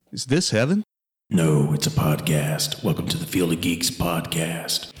Is this heaven? No, it's a podcast. Welcome to the Field of Geeks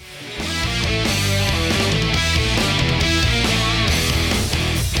podcast.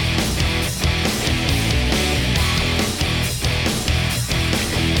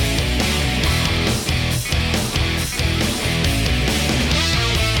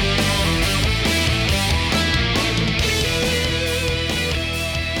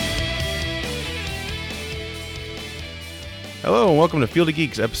 Hello and welcome to Field of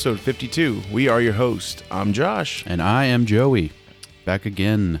Geeks, episode 52. We are your host. I'm Josh. And I am Joey. Back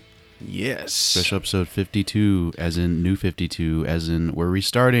again. Yes. Special episode 52, as in new 52, as in we're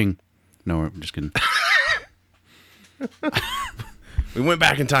restarting. No, I'm just kidding. We went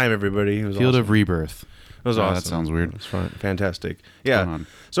back in time, everybody. It was Field awesome. of Rebirth. It was awesome. That sounds weird. It was fun. Fantastic. Going Yeah. on?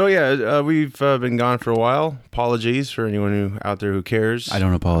 So, we've been gone for a while. Apologies for anyone who out there who cares. I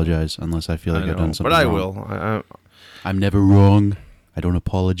don't apologize unless I feel like I've done something but I wrong. will. I'm never wrong. I don't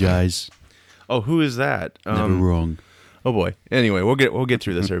apologize. Oh, who is that? Never wrong. Oh boy. Anyway, we'll get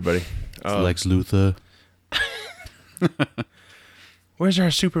through this, everybody. It's Lex Luthor. Where's our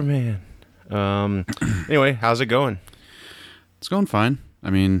Superman? Anyway, how's it going? It's going fine.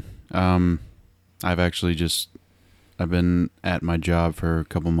 I mean, I've been at my job for a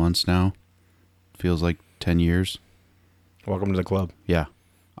couple months now. Feels like 10 years. Welcome to the club. Yeah.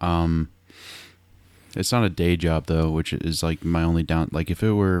 It's not a day job though, which is like my only down. Like if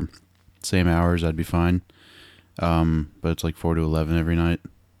it were same hours, I'd be fine. But it's like 4 to 11 every night,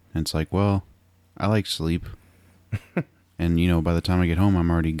 and it's like, well, I like sleep, and by the time I get home, I'm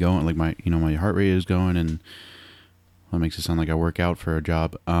already going. Like my heart rate is going, and that makes it sound like I work out for a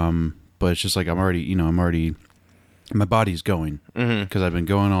job. But it's just like I'm already my body's going because I've been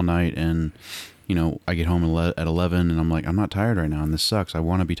going all night, and I get home at 11 and I'm like, I'm not tired right now and this sucks. I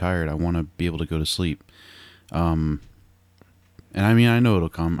want to be tired. I want to be able to go to sleep. And I mean, I know it'll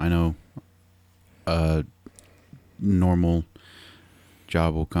come. I know a normal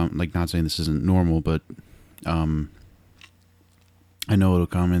job will come. Like, not saying this isn't normal, but I know it'll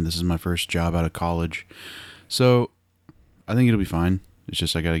come, and this is my first job out of college. So I think it'll be fine. It's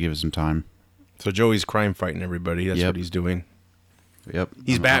just I got to give it some time. So Joey's crime fighting everybody. That's what he's doing. Yep.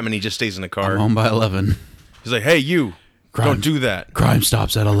 He's Batman. He just stays in the car. I'm home by 11. He's like, hey, you, don't do that. Crime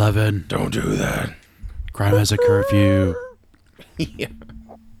stops at 11. Don't do that. Crime has a curfew. Yeah.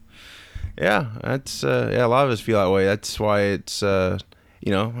 Yeah, that's, a lot of us feel that way. That's why it's,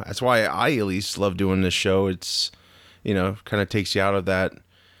 that's why I at least love doing this show. It's, kind of takes you out of that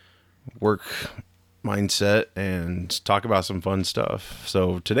work mindset and talk about some fun stuff.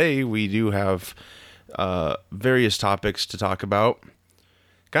 So today we do have various topics to talk about.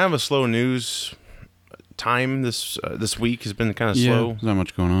 Kind of a slow news time this week has been kind of slow. There's not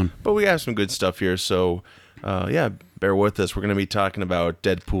much going on. But we have some good stuff here, so bear with us. We're going to be talking about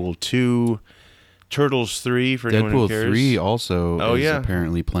Deadpool 2, Turtles 3 for anyone who cares. Deadpool 3 also is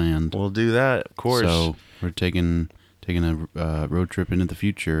apparently planned. We'll do that, of course. So we're taking a road trip into the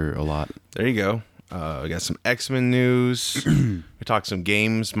future a lot. There you go. We got some X-Men news. We talked some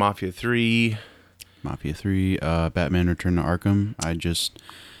games, Mafia 3. Mafia 3, Batman Return to Arkham. I just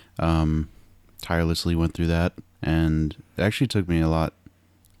tirelessly went through that, and it actually took me a lot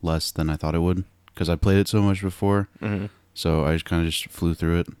less than I thought it would, because I played it so much before. Mm-hmm. So I just kind of flew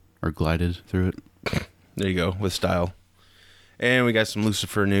through it, or glided through it. There you go, with style. And we got some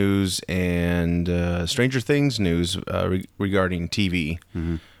Lucifer news and Stranger Things news regarding TV.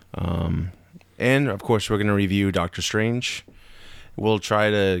 Mm-hmm. And, of course, we're going to review Doctor Strange. We'll try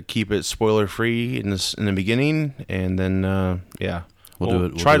to keep it spoiler-free in the beginning, and then, we'll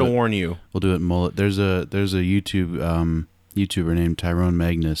try to warn you. We'll do it mullet. There's a YouTuber named Tyrone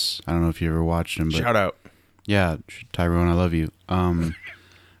Magnus. I don't know if you ever watched him. But shout out. Yeah, Tyrone, I love you.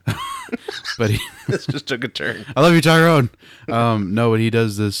 But this just took a turn. I love you, Tyrone. No, but he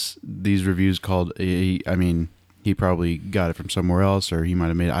does these reviews called. He probably got it from somewhere else, or he might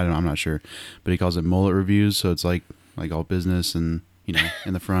have made it. I'm not sure, but he calls it mullet reviews. So it's like all business, and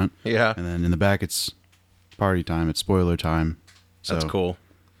in the front, yeah, and then in the back it's party time. It's spoiler time. So, that's cool.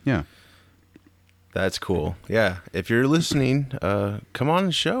 Yeah, that's cool. Yeah, if you're listening, come on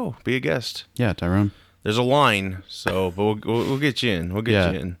the show, be a guest. Yeah, Tyrone. There's a line, but we'll get you in. We'll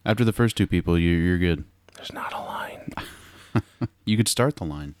get you in. After the first two people, you're good. There's not a line. You could start the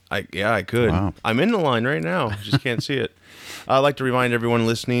line. I could. Wow. I'm in the line right now. Just can't see it. I'd like to remind everyone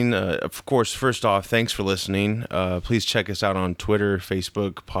listening, of course, first off, thanks for listening. Please check us out on Twitter,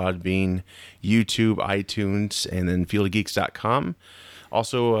 Facebook, Podbean, YouTube, iTunes, and then fieldofgeeks.com.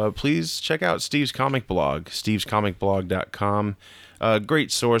 Also, please check out Steve's comic blog, stevescomicblog.com.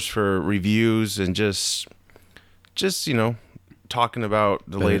 Great source for reviews and just talking about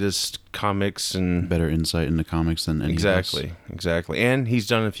the Better- latest comics and Better insight into comics than any of us. exactly. And he's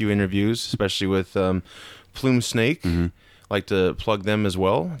done a few interviews, especially with Plume Snake. Like to plug them as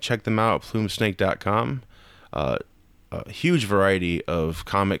well. Check them out at plumesnake.com. A huge variety of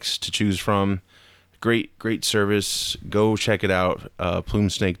comics to choose from. Great service. Go check it out.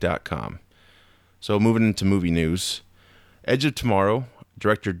 Plumesnake.com. So moving into movie news. Edge of Tomorrow,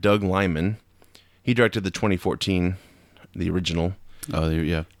 director Doug Liman. He directed the 2014, the original. Oh,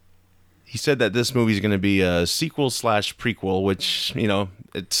 yeah. He said that this movie is going to be a sequel/prequel, which,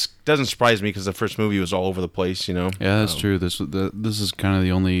 it doesn't surprise me because the first movie was all over the place, Yeah, that's true. This is kind of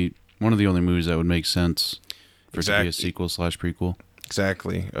one of the only movies that would make sense for it to be a sequel/prequel.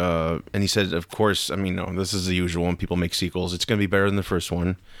 Exactly. And he said, of course, no, this is the usual when people make sequels. It's going to be better than the first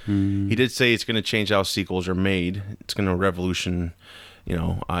one. He did say it's going to change how sequels are made. It's going to revolutionize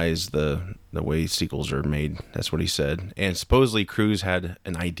the way sequels are made. That's what he said. And supposedly Cruise had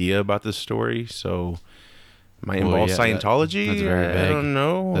an idea about this story, so might involve Scientology. That's very vague. I don't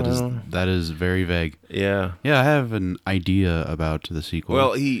know. That is very vague. Yeah. Yeah, I have an idea about the sequel.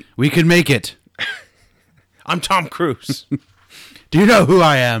 Well, we could make it. I'm Tom Cruise. Do you know who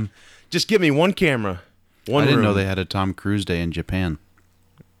I am? Just give me one camera. One I didn't room. know they had a Tom Cruise Day in Japan.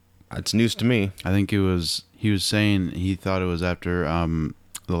 That's news to me. I think he was saying he thought it was after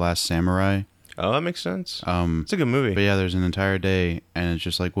The Last Samurai. Oh, that makes sense. It's a good movie. But yeah, there's an entire day, and it's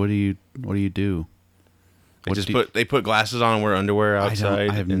just like, what do you do? They put glasses on and wear underwear outside.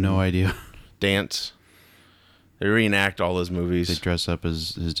 I have no idea. Dance. They reenact all those movies. They dress up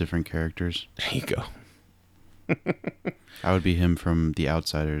as his different characters. There you go. I would be him from The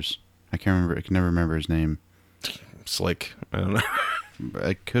Outsiders. I can never remember his name. Slick. I don't know.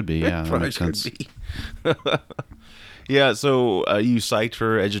 It could be, yeah. That makes sense. Yeah, so are you psyched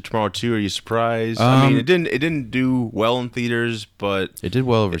for Edge of Tomorrow 2? Are you surprised? It didn't do well in theaters, but it did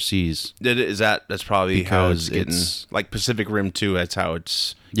well overseas. That's probably how it's Because getting it's like Pacific Rim 2, that's how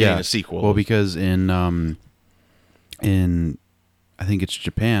it's getting a sequel. Well, because in I think it's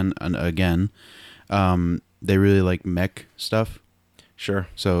Japan, and again, they really like mech stuff. Sure.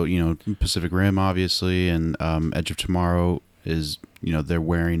 So, Pacific Rim, obviously, and Edge of Tomorrow is, they're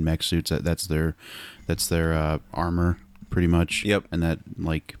wearing mech suits. That's their armor, pretty much. Yep. And that,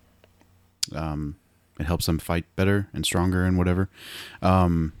 it helps them fight better and stronger and whatever.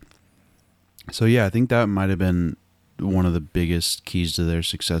 So, yeah, I think that might have been one of the biggest keys to their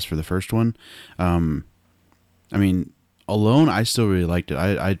success for the first one. Alone, I still really liked it.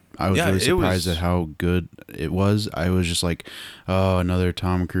 I was really surprised at how good it was. I was just like, oh, another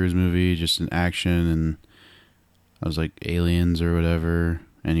Tom Cruise movie, just an action, and I was like, aliens or whatever,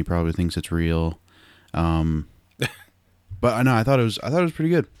 and he probably thinks it's real. But I know I thought it was pretty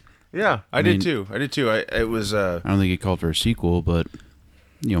good. Yeah, I did too. It was. I don't think it called for a sequel, but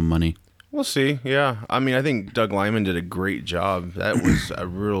money. We'll see. Yeah, I think Doug Liman did a great job. That was a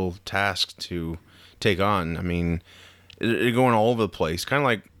real task to take on. It going all over the place, kind of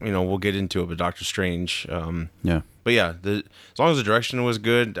like we'll get into it with Doctor Strange. Yeah, but yeah, as long as the direction was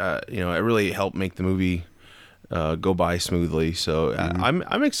good, it really helped make the movie go by smoothly. So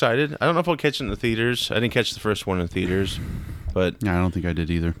I'm excited. I don't know if I'll catch it in the theaters. I didn't catch the first one in theaters, but yeah, I don't think I did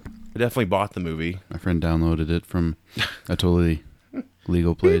either. I definitely bought the movie. My friend downloaded it from a totally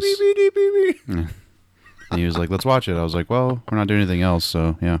legal place. Yeah. And he was like, "Let's watch it." I was like, "Well, we're not doing anything else,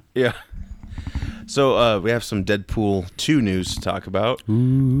 so yeah." Yeah. So we have some Deadpool 2 news to talk about.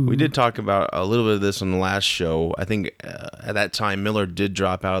 Ooh. We did talk about a little bit of this on the last show. I think at that time Miller did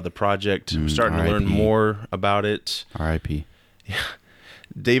drop out of the project. We're starting to learn more about it. R.I.P. Yeah.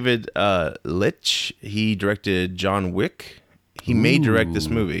 David Leitch, he directed John Wick. He may direct this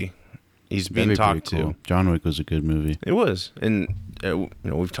movie. He's being talked to. John Wick was a good movie. It was, and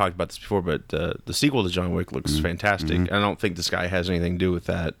we've talked about this before, but the sequel to John Wick looks fantastic. I don't think this guy has anything to do with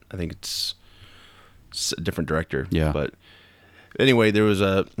that. I think it's a different director. Yeah. But anyway, there was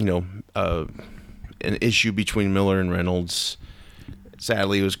an issue between Miller and Reynolds.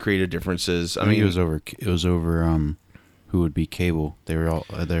 Sadly, it was creative differences. I mean, it was over who would be Cable. They were all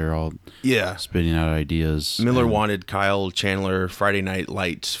spitting out ideas. Miller wanted Kyle Chandler, Friday Night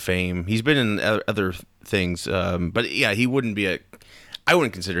Lights fame. He's been in other things, but yeah, he wouldn't be I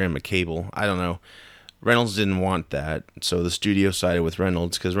wouldn't consider him a Cable. I don't know. Reynolds didn't want that, so the studio sided with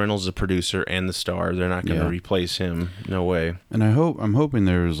Reynolds because Reynolds is a producer and the star. They're not going to replace him. No way. And I'm hoping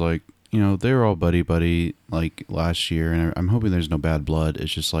there was they were all buddy like last year, and I'm hoping there's no bad blood.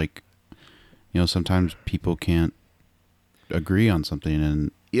 It's just like, sometimes people can't agree on something,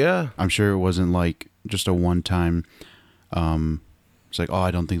 and yeah, I'm sure it wasn't like just a one time. It's like, oh, I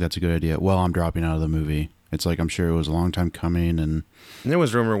don't think that's a good idea. Well, I'm dropping out of the movie. It's like I'm sure it was a long time coming, and And there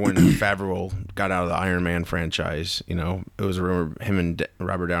was rumor when Favreau got out of the Iron Man franchise. You know, it was a rumor him and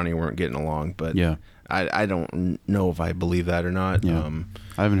Robert Downey weren't getting along. But yeah. I don't know if I believe that or not. Yeah.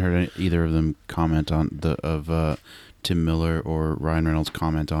 I haven't heard either of them comment on Tim Miller or Ryan Reynolds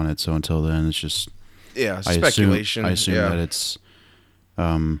comment on it. So until then, it's just speculation. I assume that it's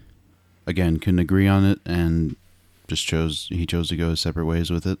again couldn't agree on it and just chose to go separate ways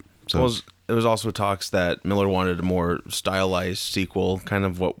with it. So Well, there was also talks that Miller wanted a more stylized sequel, kind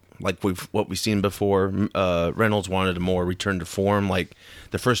of what we've seen before. Reynolds wanted a more return to form, like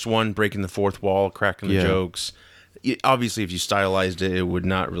the first one, breaking the fourth wall, cracking the jokes. Obviously, if you stylized it, it would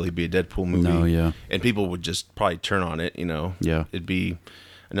not really be a Deadpool movie. No, yeah. And people would just probably turn on it, you know. Yeah. It'd be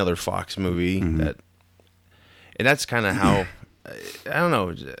another Fox movie and that's kind of how, I don't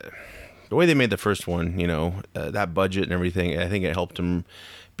know, the way they made the first one, you know, that budget and everything, I think it helped them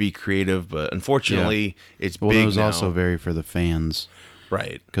be creative, but unfortunately, it's big it was now. also very for the fans,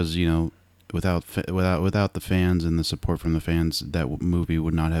 Right. because you know, without the fans and the support from the fans, that movie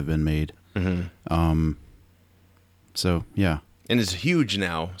would not have been made. So yeah, And it's huge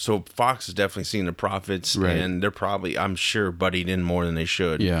now, so Fox is definitely seeing the profits, Right. and they're probably, I'm sure, buddied in more than they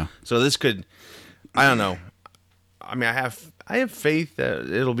should. Yeah. So this could, I don't know. I mean, I have faith that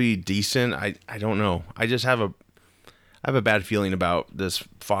it'll be decent. I don't know. I just have a bad feeling about this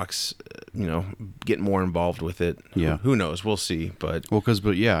Fox, you know, getting more involved with it. Yeah. Who knows? We'll see. But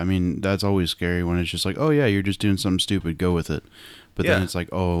but yeah, I mean, that's always scary when it's just like, oh yeah, you're just doing something stupid, go with it. But then Yeah. it's like,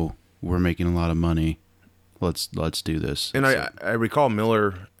 oh, we're making a lot of money, let's do this. and So- I recall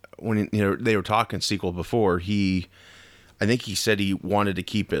Miller when they were talking sequel before. I think he said he wanted to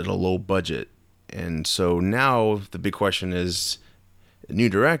keep it at a low budget, and so now the big question is, new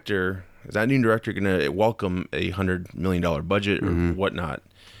director. Is that new director going to welcome $100 million budget or whatnot?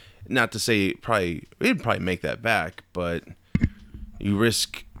 Not to say it'd probably make that back, but you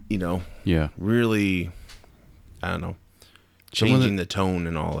risk, you know, yeah. really, I don't know, changing the tone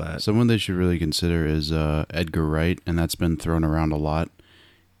and all that. Someone they should really consider is Edgar Wright, and that's been thrown around a lot.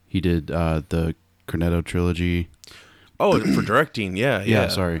 He did the Cornetto trilogy. Oh, for directing, yeah.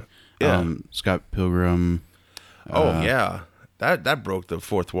 Sorry. Yeah. Scott Pilgrim. Yeah, that broke the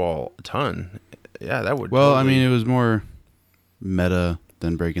fourth wall a ton. Yeah, that would. Well, I totally- mean, it was more meta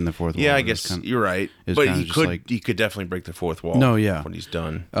than breaking the fourth wall. yeah, I It was guess you're right. it's But kinda he just could like- he could definitely break the fourth wall. No, yeah. when he's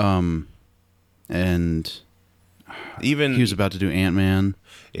done. And Even he was about to do Ant-Man.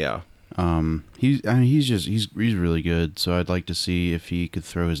 yeah, He's really good. So I'd like to see if he could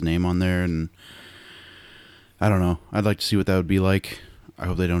throw his name on there, and I don't know. I'd like to see what that would be like. I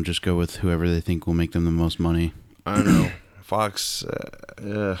hope they don't just go with whoever they think will make them the most money. I don't know. Fox, they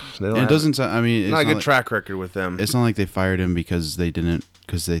don't And it have- doesn't sound. I mean, it's not a good like, track record with them. It's not like they fired him because they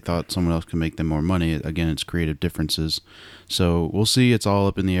thought someone else could make them more money. Again, it's creative differences. So we'll see. It's all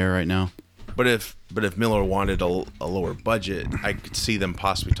up in the air right now. But if Miller wanted a lower budget, I could see them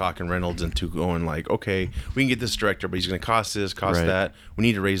possibly talking Reynolds into going like, okay, we can get this director, but he's going to cost this, cost Right. that. We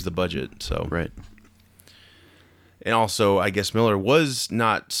need to raise the budget. So Right. And also, I guess Miller was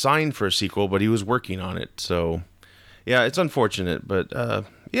not signed for a sequel, but he was working on it. So, yeah, it's unfortunate, but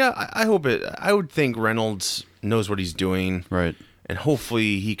I hope it. I would think Reynolds knows what he's doing, Right. and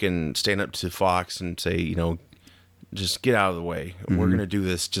hopefully he can stand up to Fox and say, you know, just get out of the way. We're gonna do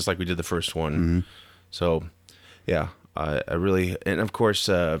this just like we did the first one. So, yeah, I really, and of course,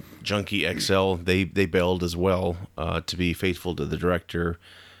 Junkie XL they bailed as well to be faithful to the director.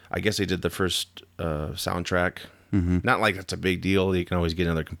 I guess they did the first soundtrack. Not like that's a big deal. You can always get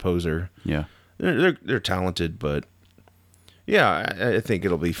another composer. Yeah. They're talented, but yeah, I think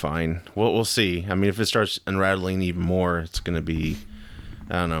it'll be fine. We'll see. I mean, if it starts unraveling even more, it's going to be,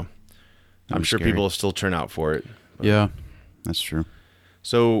 I don't know. I'm sure scary. people will still turn out for it. Yeah. That's true.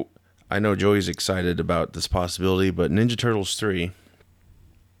 So I know Joey's excited about this possibility, but Ninja Turtles 3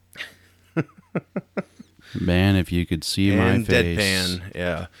 Man, if you could see my and face. Deadpan,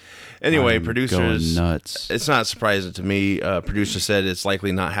 yeah. Anyway, I'm producers, going nuts. it's not surprising to me. Producer said it's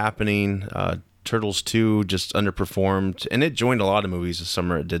likely not happening. Turtles 2 just underperformed, and it joined a lot of movies this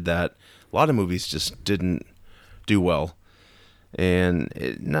summer. It did that. A lot of movies just didn't do well, and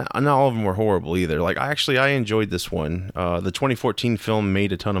not all of them were horrible either. Like I enjoyed this one. The 2014 film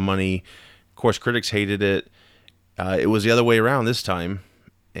made a ton of money. Of course, critics hated it. It was the other way around this time,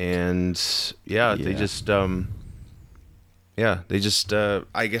 and they just.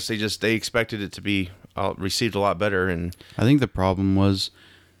 I guess they expected it to be received a lot better, and I think the problem was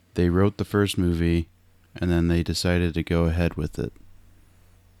they wrote the first movie and then they decided to go ahead with it.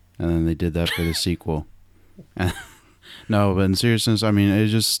 And then they did that for the sequel. No, but in seriousness, I mean,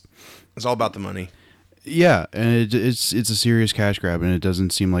 it's all about the money. Yeah, and it's a serious cash grab, and it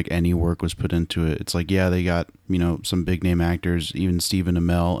doesn't seem like any work was put into it. It's like, yeah, they got, some big name actors, even Stephen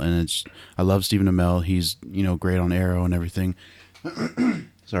Amell, and I love Stephen Amell. He's, great on Arrow and everything.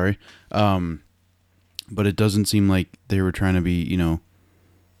 Sorry. But it doesn't seem like they were trying to be,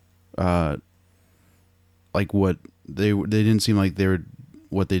 like what they didn't seem like they were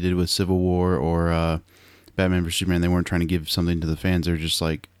what they did with Civil War or Batman vs Superman. They weren't trying to give something to the fans. They're just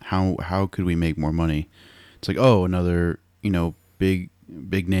like, how could we make more money? It's like, oh, another big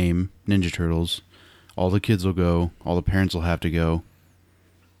name Ninja Turtles. All the kids will go. All the parents will have to go.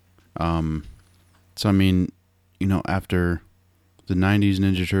 So I mean, after the '90s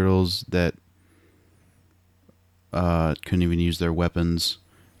Ninja Turtles that couldn't even use their weapons.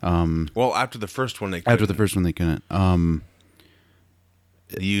 Well, after the first one, they couldn't. After the first one, they couldn't.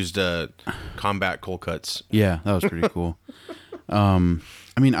 They used combat cold cuts. Yeah, that was pretty cool. I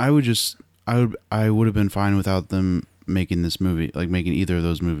mean, I would have been fine without them making this movie, like making either of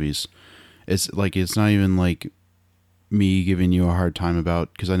those movies. It's not even like me giving you a hard time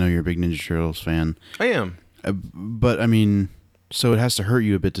about, because I know you're a big Ninja Turtles fan. I am. But I mean, so it has to hurt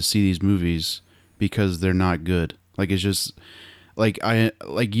you a bit to see these movies because they're not good. Like, it's just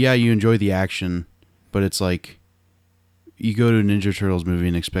yeah, you enjoy the action, but it's like you go to a Ninja Turtles movie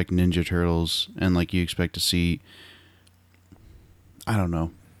and expect Ninja Turtles, and like you expect to see, I don't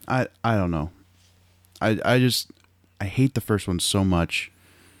know. I don't know. I hate the first one so much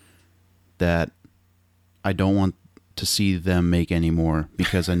that I don't want to see them make any more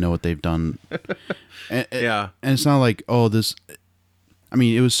because I know what they've done. Yeah. And it's not like, oh, this... I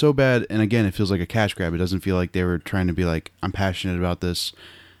mean, it was so bad, and again, it feels like a cash grab. It doesn't feel like they were trying to be like, I'm passionate about this.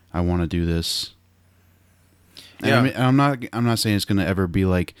 I want to do this. Yeah. And I'm not saying it's going to ever be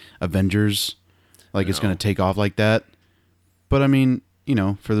like Avengers, like it's going to take off like that. But I mean,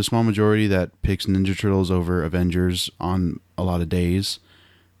 for the small majority that picks Ninja Turtles over Avengers on a lot of days,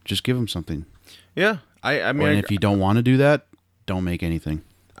 just give them something. Yeah. I mean, and if you don't want to do that, don't make anything.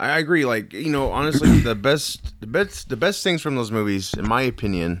 I agree. Like, honestly, the best things from those movies, in my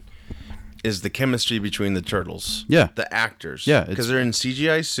opinion, is the chemistry between the turtles. Yeah. The actors. Yeah. Because they're in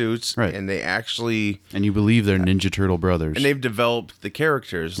CGI suits. Right. And they actually... And you believe they're Ninja Turtle brothers. And they've developed the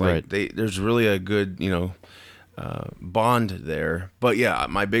characters. Like, right. There's really a good, bond there. But yeah,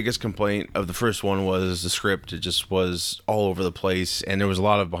 my biggest complaint of the first one was the script. It just was all over the place. And there was a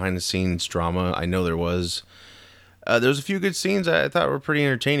lot of behind-the-scenes drama. I know there was. There was a few good scenes I thought were pretty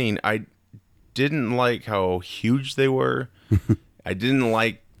entertaining. I didn't like how huge they were. I didn't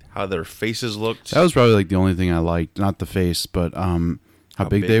like how their faces looked. That was probably like the only thing I liked. Not the face, but how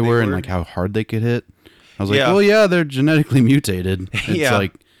big they were and like how hard they could hit. I was like, well, yeah, they're genetically mutated. It's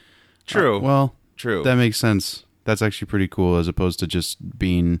like... True. Well, true. That makes sense. That's actually pretty cool as opposed to just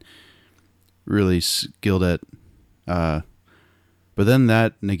being really skilled at... but then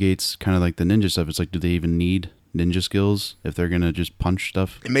that negates kind of like the ninja stuff. It's like, do they even need ninja skills if they're gonna just punch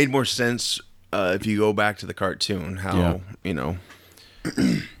stuff? It made more sense if you go back to the cartoon, how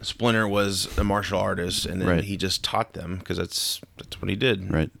Splinter was a martial artist and then he just taught them because that's what he did,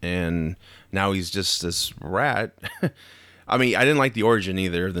 right? And now he's just this rat. I mean, I didn't like the origin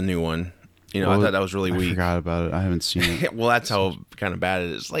either, the new one. I thought that was really weak. I forgot about it. I haven't seen it. Well, that's how kind of bad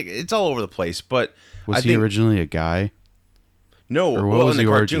it is. Like, it's all over the place. But was he originally a guy? No, or well, in the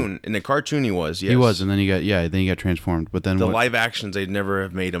cartoon. In the cartoon, he was. Yes. He was, and then he got transformed. But then the live actions, they'd never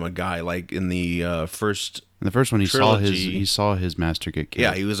have made him a guy. Like in the first. In the first one, trilogy, he saw his master get killed.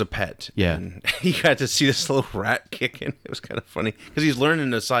 Yeah, he was a pet. Yeah, and he got to see this little rat kicking. It was kind of funny because he's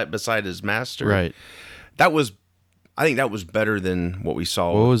learning beside his master. Right. I think that was better than what we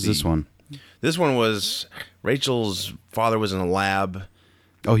saw. What was this one? This one was Rachel's father was in a lab.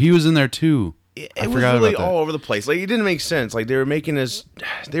 Oh, he was in there too. It was really all over the place. Like, it didn't make sense. Like, they were making this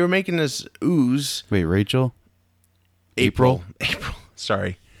ooze. Wait, Rachel? April.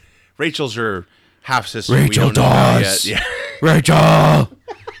 Sorry. Rachel's her half sister. Rachel Dawes. Yeah. Rachel.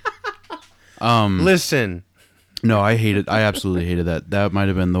 Listen. No, I hated. I absolutely hated that. That might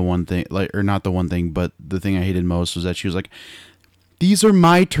have been the one thing, or not the one thing, but the thing I hated most was that she was like, "These are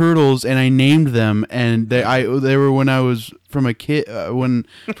my turtles, and I named them, and they were when I was from a kid, when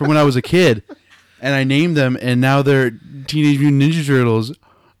I was a kid, and I named them, and now they're Teenage Mutant Ninja Turtles."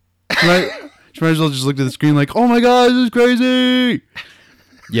 She might as well just looked at the screen like, "Oh my god, this is crazy!"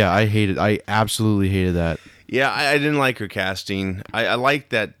 Yeah, I absolutely hated that. Yeah, I didn't like her casting. I like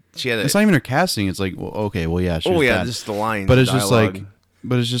that she had. It's not even her casting. It's like, well, okay, well, yeah. Bad. Just the lines. But it's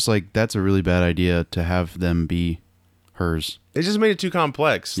just like, that's a really bad idea to have them be hers. They just made it too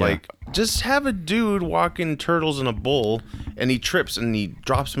complex. Yeah. Like, just have a dude walking turtles in a bowl, and he trips and he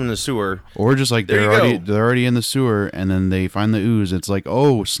drops them in the sewer. Or just like There you go. they're already in the sewer, and then they find the ooze. It's like,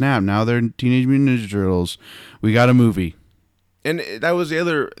 oh snap! Now they're Teenage Mutant Ninja Turtles. We got a movie. And that was the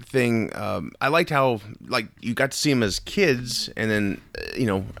other thing. I liked how, like, you got to see him as kids, and then,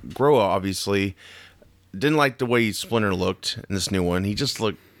 grow up, obviously. Didn't like the way Splinter looked in this new one. He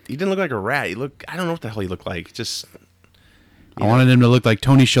didn't look like a rat. I don't know what the hell he looked like. Just... I wanted him to look like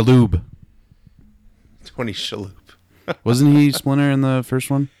Tony Shalhoub. Tony Shalhoub. Wasn't he Splinter in the first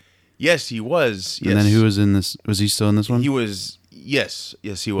one? Yes, he was. Yes. And then who was in this? Was he still in this one? He was. Yes,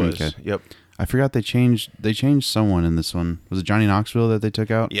 he was. Okay. Yep. I forgot they changed someone in this one. Was it Johnny Knoxville that they took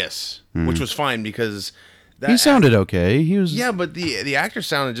out? Yes, which was fine because He sounded okay. He was. Yeah, but the actor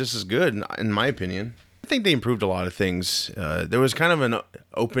sounded just as good, in my opinion. I think they improved a lot of things. There was kind of an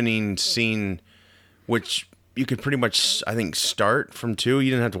opening scene, which you could pretty much, I think, start from 2.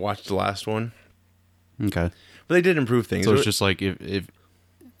 You didn't have to watch the last one. Okay. But they did improve things. So it's just like if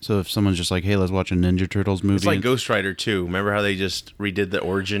someone's just like, hey, let's watch a Ninja Turtles movie. It's like Ghost Rider 2. Remember how they just redid the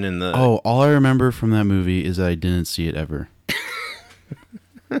origin and the... Oh, all I remember from that movie is that I didn't see it ever.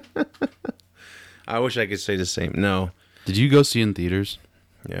 I wish I could say the same. No. Did you go see it in theaters?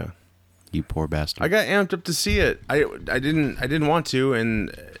 Yeah. You poor bastard. I got amped up to see it. I didn't want to, and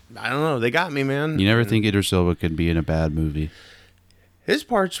I don't know. They got me, man. You never think Idris Elba could be in a bad movie. His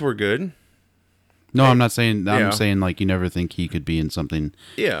parts were good. No, I'm not saying. I'm Yeah. saying like you never think he could be in something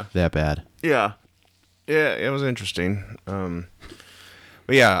Yeah. that bad. Yeah. Yeah, it was interesting.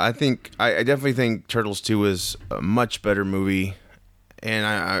 But yeah, I definitely think Turtles 2 is a much better movie, and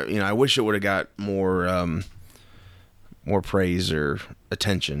I wish it would have got more praise or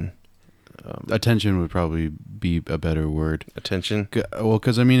attention. Attention would probably be a better word. Attention. Well,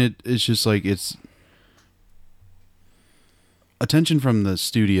 because I mean, it's just like it's attention from the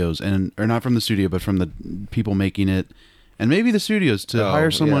studios or not from the studio, but from the people making it, and maybe the studios to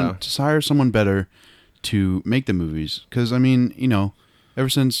hire someone better to make the movies. Because I mean, ever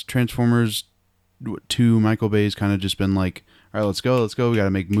since Transformers 2, Michael Bay's kind of just been like, all right, let's go. We got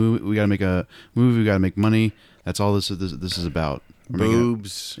to make a movie. We got to make money. That's all this is about.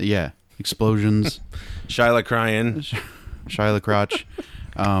 Boobs. Yeah. Explosions. Shyla crying. Shia LaCrotch.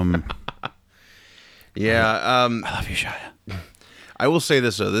 Yeah. I love you, Shia. I will say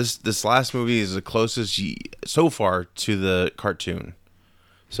this though. This last movie is the closest so far to the cartoon.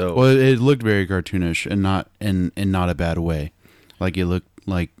 So Well, it looked very cartoonish and not in not a bad way. Like it looked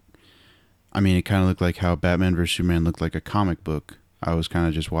like, I mean, it kind of looked like how Batman vs Superman looked like a comic book. I was kind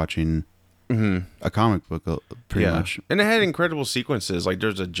of just watching a comic book pretty much. And it had incredible sequences. Like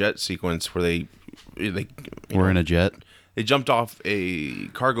there's a jet sequence where they We're in a jet. They jumped off a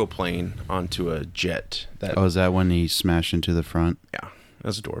cargo plane onto a jet. Oh, is that when he smashed into the front? Yeah,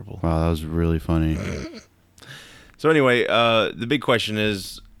 that's adorable. Wow, that was really funny. So anyway, the big question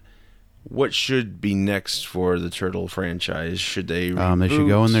is, what should be next for the Turtle franchise? Should they reboot? They should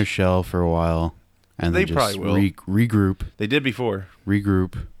go in their shell for a while, and They then probably just will. regroup. They did before.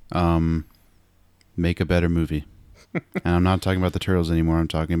 Make a better movie. And I'm not talking about the Turtles anymore. I'm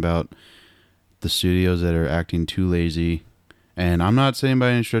talking about the studios that are acting too lazy. And I'm not saying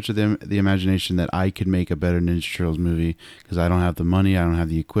by any stretch of the imagination that I could make a better Ninja Turtles movie, because I don't have the money, I don't have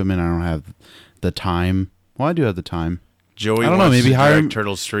the equipment, I don't have the time. Well, I do have the time. Joey I don't know, wants maybe to hire direct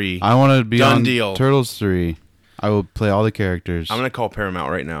Turtles 3. I want to be Done on deal. Turtles 3. I will play all the characters. I'm going to call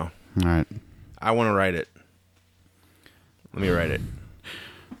Paramount right now. All right. I want to write it. Let me write it.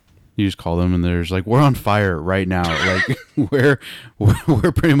 You just call them and there's like, we're on fire right now. Like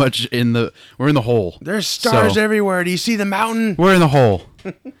we're pretty much in the hole. There's stars So, everywhere. Do you see the mountain? we're in the hole.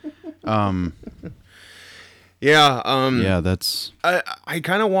 Yeah. Yeah, that's I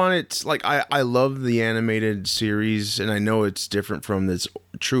kind of want it, like, I love the animated series, and I know it's different from its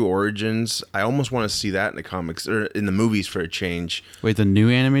true origins. I almost want to see that in the comics, or in the movies for a change. wait, the new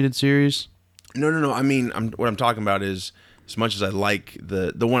animated series? No. I mean, what I'm talking about is, as much as I like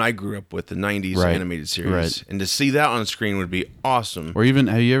the one I grew up with, the 90s Right. animated series, Right. and to see that on screen would be awesome. Or even,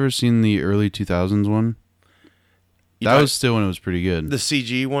 have you ever seen the early 2000s one? That was still when it was pretty good. The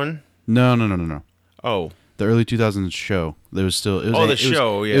CG one? No. Oh. The early 2000s show. There was still, it was Oh, the it was-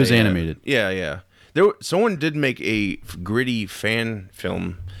 show. Yeah, It was yeah. animated. Yeah. Someone did make a gritty fan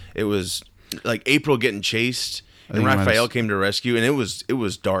film. It was like April getting chased, and think I might have Raphael s- came to rescue, and it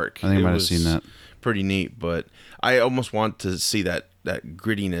was dark. I think I It might have was seen that. Pretty neat, but I almost want to see that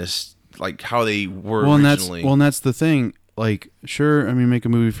grittiness, like how they were Well, and originally. that's the thing. Like, sure, I mean, make a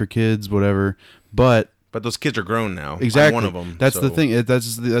movie for kids, whatever, but But those kids are grown now. Exactly. I'm one of them. That's the thing.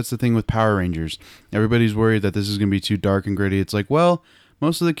 That's the thing with Power Rangers. Everybody's worried that this is going to be too dark and gritty. It's like, well,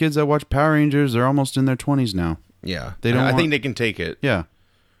 most of the kids that watch Power Rangers, they're almost in their 20s now. Yeah. They don't I want- think they can take it. Yeah.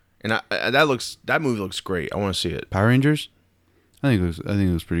 And that movie looks great. I want to see it. Power Rangers? I think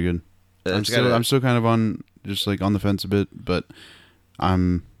it was pretty good. I'm still kind of on the fence a bit, but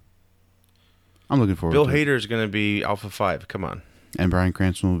I'm looking forward Bill to it. Hader is going to be Alpha 5. Come on. And Bryan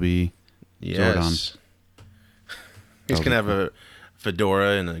Cranston will be Yes. He's going to have a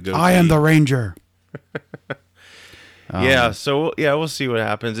fedora and a goatee. I am the Ranger. Yeah, so we'll see what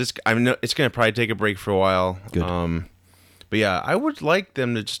happens. It's going to probably take a break for a while. Good. But yeah, I would like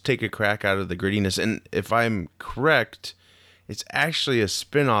them to just take a crack out of the grittiness. And if I'm correct, it's actually a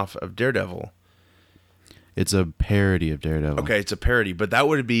spin-off of Daredevil. It's a parody of Daredevil. Okay, it's a parody, but that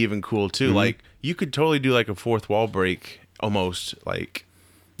would be even cool too. Mm-hmm. Like you could totally do like a fourth wall break almost, like,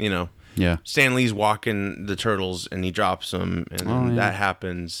 you know, Yeah. Stan Lee's walking the turtles and he drops them and then that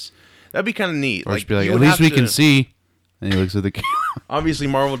happens. That'd be kind of neat. Or just be like, you at would least have we can to- see. And he looks at the camera. Obviously,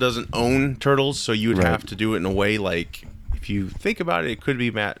 Marvel doesn't own Turtles, so you would Right. have to do it in a way like, if you think about it, it could be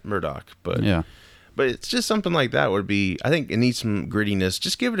Matt Murdock. But Yeah. but it's just something like that would be, I think it needs some grittiness.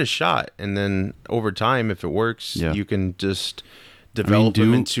 Just give it a shot. And then over time, if it works, Yeah. you can just develop them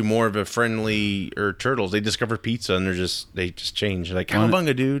do- into more of a friendly, or turtles. They discover pizza and they just change. Like,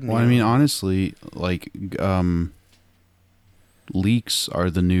 cowabunga, dude. Well, I mean, honestly, like, leaks are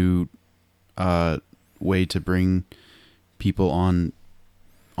the new way to bring people on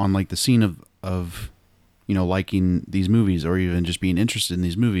like the scene of you know, liking these movies or even just being interested in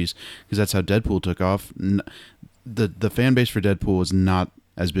these movies, because that's how Deadpool took off. The fan base for Deadpool was not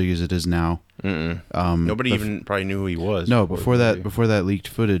as big as it is now. Nobody even probably knew who he was. No, before that leaked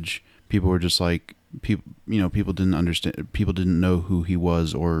footage, people were just like, people didn't understand, people didn't know who he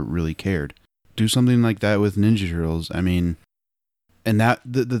was or really cared. Do something like that with Ninja Turtles. I mean, and that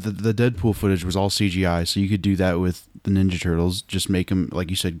the Deadpool footage was all CGI, so you could do that with the Ninja Turtles. Just make them, like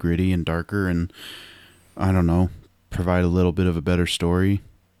you said, gritty and darker, and I don't know, provide a little bit of a better story.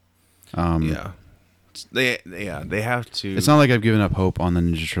 Yeah. They have to. It's not like I've given up hope on the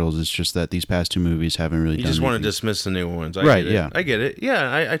Ninja Turtles. It's just that these past two movies haven't really You done just want to anything. dismiss the new ones. Right, Get it. yeah. I get it.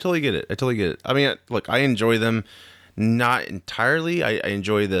 Yeah, I totally get it. I mean, look, I enjoy them. Not entirely. I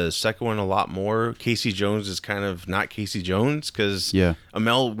enjoy the second one a lot more. Casey Jones is kind of not Casey Jones because Yeah.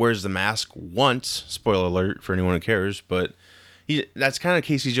 Amell wears the mask once. Spoiler alert for anyone who cares, but that's kind of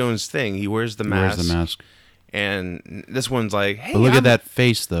Casey Jones' thing. He wears the mask. Where's the mask? And this one's like, hey, But look at that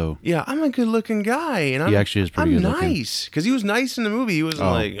face, though. Yeah, I'm a good-looking guy, and He actually is pretty I'm good-looking. nice because he was nice in the movie. He wasn't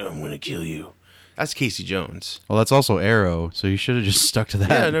Oh. like, I'm gonna kill you. That's Casey Jones. Well, that's also Arrow, so you should have just stuck to that.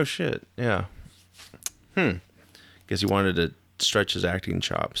 Yeah, no shit. Yeah. Guess he wanted to stretch his acting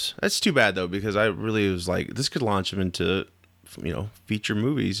chops. That's too bad though, because I really was like, this could launch him into, feature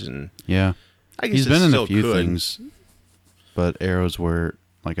movies, and Yeah. I guess He's it been in a still few could. things, but Arrows were,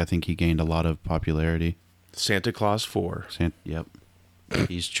 like, I think he gained a lot of popularity. Santa Claus 4. Yep.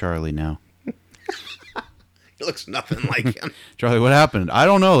 He's Charlie now. He looks nothing like him. Charlie, what happened? I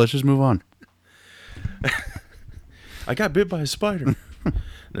don't know. Let's just move on. I got bit by a spider.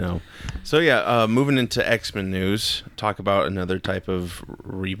 No. So yeah, moving into X-Men news, talk about another type of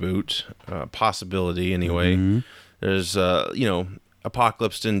reboot, possibility anyway. Mm-hmm. There's,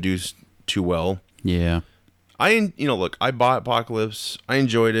 Apocalypse didn't do too well. Yeah. Look, I bought Apocalypse. I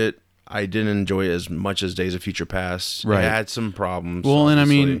enjoyed it. I didn't enjoy it as much as Days of Future Past. Right. It had some problems. Well, and I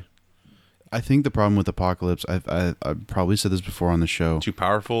obviously. mean, I think the problem with Apocalypse, I've probably said this before on the show. Too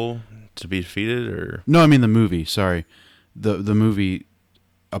powerful to be defeated, or No, I mean the movie. Sorry, the movie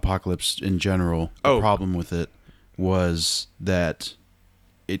Apocalypse in general. The problem with it was that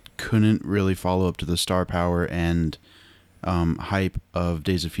it couldn't really follow up to the star power and hype of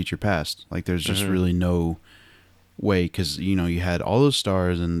Days of Future Past. Like, there's just really no way, because you had all those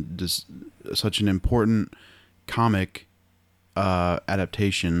stars and just such an important comic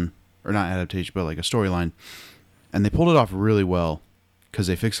adaptation, or not adaptation, but like a storyline, and they pulled it off really well. Because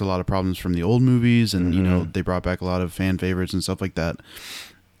they fixed a lot of problems from the old movies, and they brought back a lot of fan favorites and stuff like that.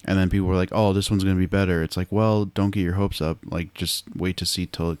 And then people were like, "Oh, this one's gonna be better." It's like, well, don't get your hopes up. Like, just wait to see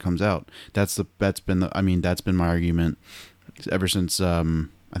till it comes out. That's been my argument ever since I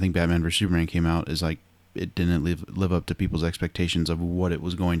think Batman vs Superman came out. Is like, it didn't live up to people's expectations of what it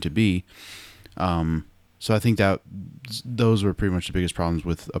was going to be. So I think that those were pretty much the biggest problems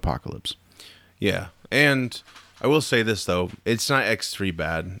with Apocalypse. yeah. And I will say this though, it's not X3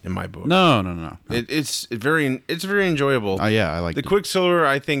 bad in my book. No. It's very enjoyable. Yeah, I like the Quicksilver.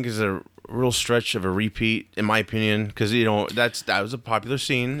 I think is a real stretch of a repeat, in my opinion, because that was a popular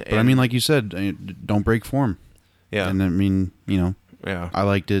scene. But I mean, like you said, don't break form. Yeah, And I mean, yeah. I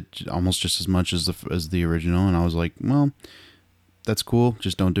liked it almost just as much as the original, and I was like, well, that's cool.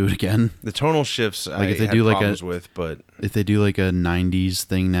 Just don't do it again. The tonal shifts, Like I if they had do like problems with, but if they do like a '90s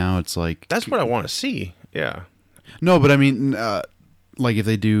thing now, it's like that's what I want to see. Yeah, no, but I mean, like if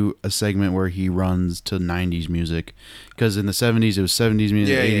they do a segment where he runs to '90s music, because in the '70s it was '70s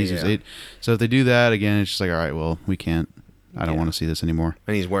music, Yeah, '80s yeah, it was yeah. So if they do that again, it's just like, all right, well, we can't. I don't Yeah. want to see this anymore.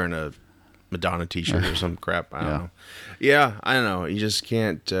 and he's wearing a Madonna T-shirt or some crap. I don't Yeah. know. Yeah, I don't know. You just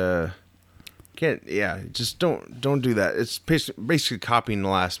can't. Yeah, just don't do that. It's basically copying the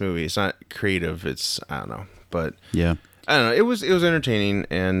last movie. It's not creative. It's I don't know, but Yeah, I don't know. It was entertaining,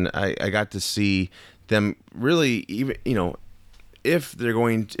 and I got to see them really even if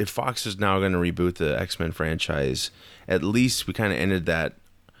Fox is now going to reboot the X-Men franchise, at least we kind of ended that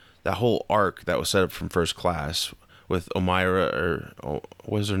whole arc that was set up from First Class with Omira, or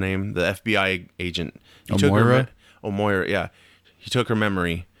what was her name, the FBI agent. He took Omoira? Omoira, yeah. He took her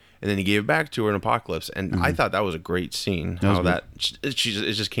memory and then he gave it back to her in Apocalypse, and I thought that was a great scene. That was How good. it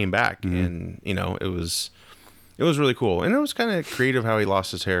just came back, and it was really cool, and it was kind of creative how he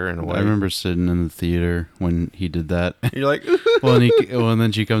lost his hair in a way. I remember sitting in the theater when he did that. You're like, and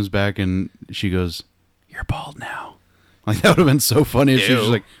then she comes back and she goes, "You're bald now." Like that would have been so funny if she was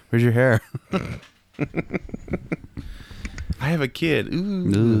Ew. like, "Where's your hair?" I have a kid.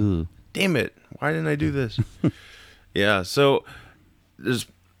 Ooh. Ugh. Damn it, why didn't I do this? Yeah, so there's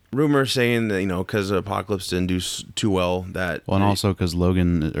rumors saying that because Apocalypse didn't do too well, that Well, and also because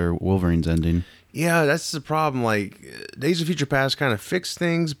Logan or Wolverine's ending. yeah, that's the problem. Like Days of Future Past kind of fixed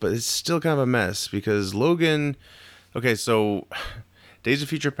things, but it's still kind of a mess because Logan. Okay, so Days of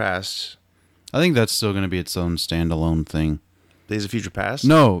Future Past. I think that's still going to be its own standalone thing. Days of Future Past.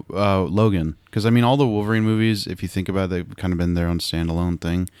 No, Logan. Because I mean, all the Wolverine movies, if you think about it, they've kind of been their own standalone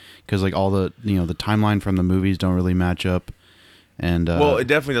thing. Because like all the the timeline from the movies don't really match up. And Well, it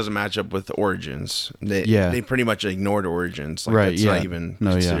definitely doesn't match up with Origins. They pretty much ignored Origins. Like, Right, It's yeah. not even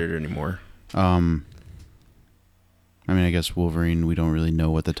No, yeah. considered anymore. I mean, I guess Wolverine, we don't really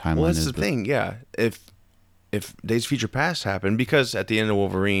know what the timeline Well, that's is. the but- thing. Yeah, if Days of Future Past happened, because at the end of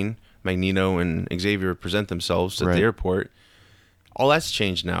Wolverine, Magneto and Xavier present themselves at Right. the airport. All that's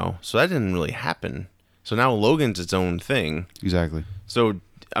changed now, so that didn't really happen. So now Logan's its own thing. Exactly. So,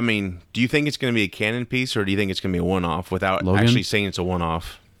 I mean, do you think it's going to be a canon piece, or do you think it's going to be a one-off without Logan? actually saying it's a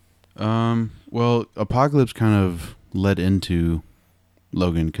one-off? Well, Apocalypse kind of led into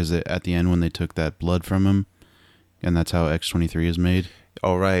Logan because at the end when they took that blood from him, and that's how X-23 is made.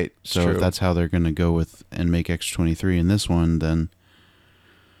 Oh, right. It's So true. if that's how they're going to go with and make X-23 in this one, then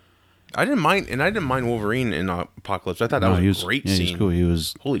I didn't mind Wolverine in Apocalypse. I thought that no, was he a great yeah, scene. He was cool. He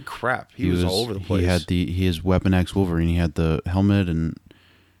was Holy crap, he was all over the place. He had his Weapon X Wolverine. He had the helmet, and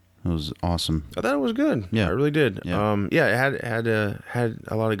it was awesome. I thought it was good. Yeah. I really did. Yeah. It had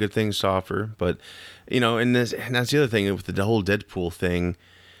a lot of good things to offer, but and that's the other thing with the whole Deadpool thing.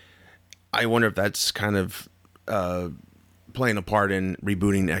 I wonder if that's kind of playing a part in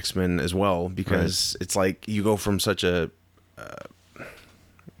rebooting X-Men as well, because it's like you go from such a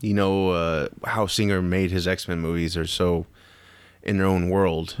how Singer made his X-Men movies are so in their own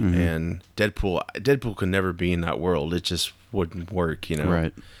world, and Deadpool could never be in that world. It just wouldn't work,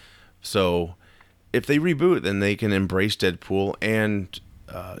 Right. So if they reboot, then they can embrace Deadpool, and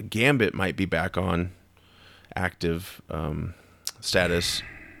Gambit might be back on active status.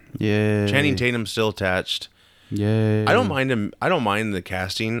 Yeah. Channing Tatum's still attached. Yeah. I don't mind him. I don't mind the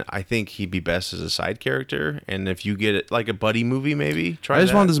casting. I think he'd be best as a side character. And if you get it like a buddy movie, maybe try. I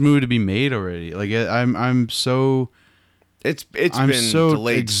just that. want this movie to be made already. Like I'm so It's I'm been so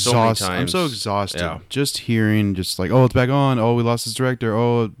delayed so many exhausted. times. I'm so exhausted. Yeah. Just hearing, just like, oh, it's back on. Oh, we lost this director.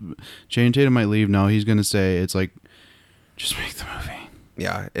 Oh, Channing Tatum might leave. No, he's gonna stay. It's like, just make the movie.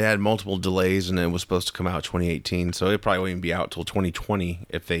 Yeah, it had multiple delays, and it was supposed to come out 2018, so it probably won't even be out till 2020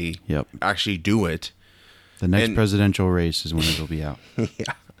 if they Yep. actually do it. The next And- presidential race is when it'll be out.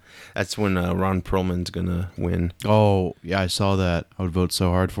 Yeah, that's when Ron Perlman's gonna win. Oh, yeah, I saw that. I would vote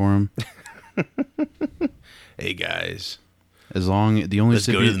so hard for him. Hey guys, As long the only Let's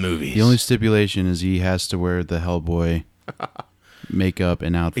go to the movies. The only stipulation is he has to wear the Hellboy makeup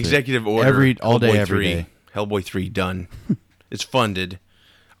and outfit. executive order all day, Hellboy every 3. day. Hellboy 3 done. It's funded.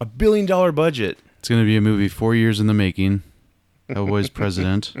 $1 billion budget. It's going to be a movie 4 years in the making. Hellboy's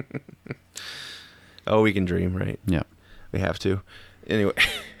president. Oh, we can dream, right? Yeah. We have to. Anyway,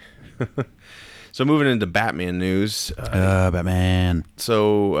 so moving into Batman news. Batman.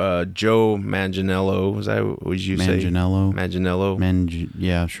 So Joe Manganiello, was that what you say? Manganiello. Manganiello.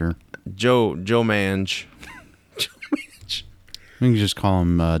 Yeah, sure. Joe Mange. We can just call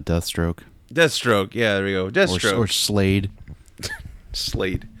him Deathstroke. Deathstroke. Yeah, there we go. Deathstroke. Or Slade.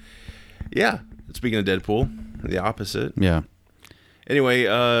 Slade. Yeah. Speaking of Deadpool, the opposite. Yeah. Anyway,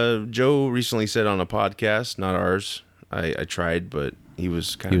 Joe recently said on a podcast, not ours. I tried, but he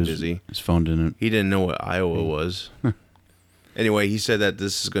was kind of busy. His phone didn't. He didn't know what Iowa was. Anyway, he said that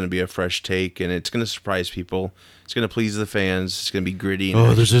this is going to be a fresh take, and it's going to surprise people. It's going to please the fans. It's going to be gritty.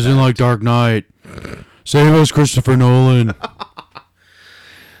 Oh, this isn't like Dark Knight. Save us, Christopher Nolan.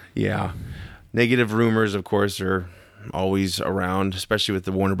 Yeah. Negative rumors, of course, are always around, especially with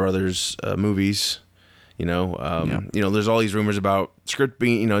the Warner Brothers movies. You know, there's all these rumors about script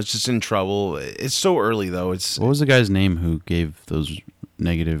being, it's just in trouble. It's so early, though. What was the guy's name who gave those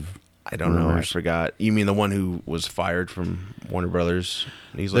negative? I don't know. I forgot. You mean the one who was fired from Warner Brothers?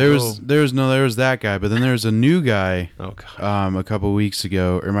 He's like, there was that guy, but then there was a new guy. Oh God. A couple weeks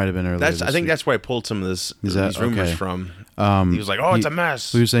ago, or it might have been earlier. I think that's where I pulled some of these rumors from. He was like, it's a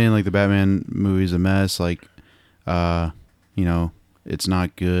mess. He was saying like the Batman movie's a mess. Like, it's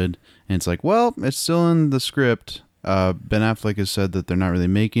not good. And it's like, well, it's still in the script. Ben Affleck has said that they're not really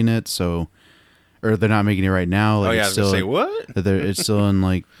making it, or they're not making it right now. Like, I was gonna say what? It's still in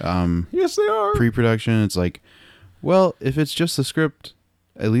like yes, they are pre-production. It's like, well, if it's just the script,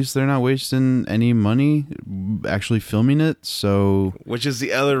 at least they're not wasting any money actually filming it. So, which is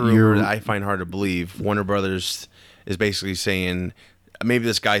the other rumor that I find hard to believe. Warner Brothers is basically saying, maybe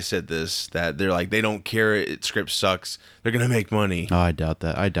this guy said this, that they're like, they don't care. Script sucks. They're gonna make money. Oh, I doubt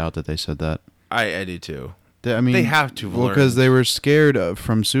that. I doubt that they said that. I do too. They have to. Well, because they were scared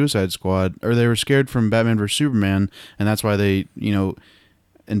from Suicide Squad, or they were scared from Batman vs Superman, and that's why they,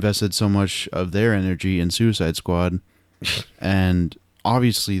 invested so much of their energy in Suicide Squad. And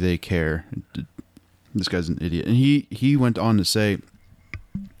obviously, they care. This guy's an idiot, and he went on to say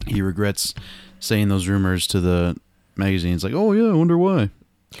he regrets saying those rumors to the magazines. Like, oh yeah, I wonder why?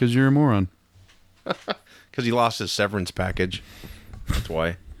 Because you're a moron. Because he lost his severance package. That's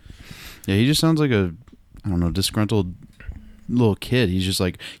why. Yeah, he just sounds like a, I don't know, disgruntled little kid. He's just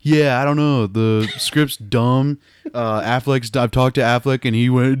like, yeah, I don't know, the script's dumb. I've talked to Affleck, and he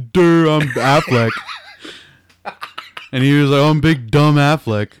went, I'm Affleck. And he was like, I'm big dumb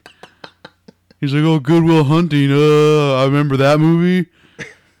Affleck. He's like, oh, Good Will Hunting. I remember that movie.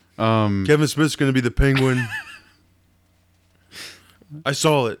 Kevin Smith's going to be the Penguin. I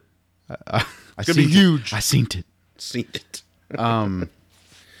saw it. It's going to be huge. I seen it. Seen it.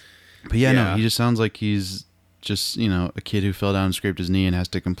 But yeah, no, he just sounds like he's just, a kid who fell down and scraped his knee and has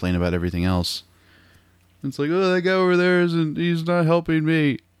to complain about everything else. It's like, oh, that guy over there he's not helping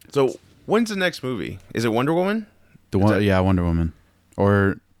me. So, when's the next movie? Is it Wonder Woman? Wonder Woman.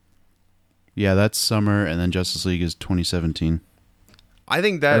 Or, yeah, that's summer, and then Justice League is 2017. I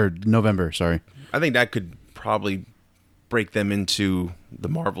think that... Or November, sorry. I think that could probably break them into the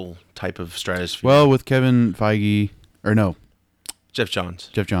Marvel type of stratosphere. Well, with Kevin Feige, or no. Jeff Johns.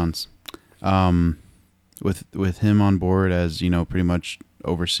 With him on board as, pretty much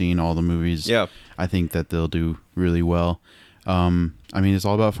overseeing all the movies. Yeah. I think that they'll do really well. It's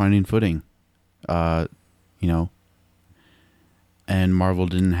all about finding footing. And Marvel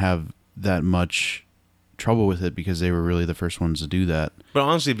didn't have that much trouble with it because they were really the first ones to do that. But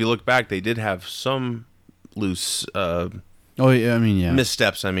honestly, if you look back, they did have some loose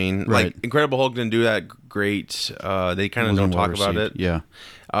missteps. Right. Like Incredible Hulk didn't do that great. They kind of don't talk about it. Yeah.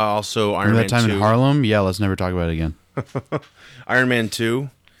 Also, Iron Man 2. That time in Harlem? Yeah, let's never talk about it again. Iron Man 2.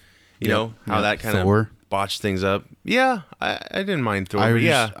 How that kind of botched things up. Yeah, I didn't mind Thor.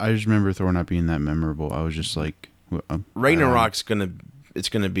 I just remember Thor not being that memorable. I was just like... Ragnarok's gonna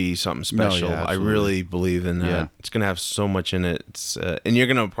be something special. No, yeah, I really believe in that. Yeah. It's gonna have so much in it. It's and you're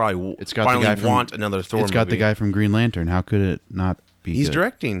gonna probably finally want another Thor movie. It's got the guy from Green Lantern. How could it not be He's good?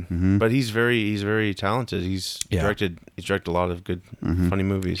 directing, but he's very talented. He's directed a lot of good, funny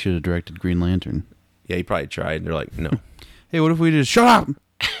movies. Should have directed Green Lantern. Yeah, he probably tried. They're like, no. Hey, what if we just shut up?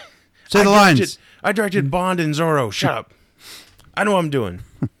 Say the lines. I directed Bond and Zorro. Shut up. I know what I'm doing.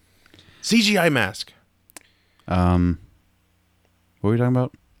 CGI mask. What were we talking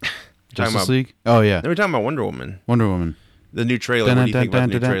about? Justice League? Oh, yeah. They were talking about Wonder Woman. The new trailer. What do you think about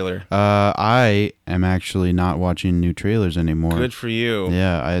the new trailer? I am actually not watching new trailers anymore. Good for you.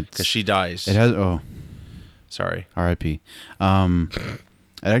 Yeah. Because she dies. It has... Oh. Sorry. R.I.P.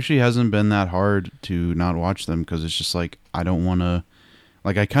 It actually hasn't been that hard to not watch them because it's just like, I don't want to...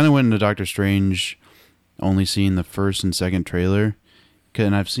 Like, I kind of went into Doctor Strange only seeing the first and second trailer.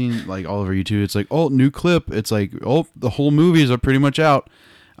 And I've seen, like, all over YouTube, it's like, oh, new clip. It's like, oh, the whole movies are pretty much out.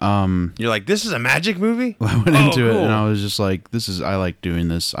 You're like, this is a magic movie? I went into it and I was just like, I like doing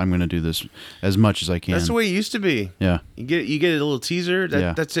this. I'm going to do this as much as I can. That's the way it used to be. Yeah. You get a little teaser.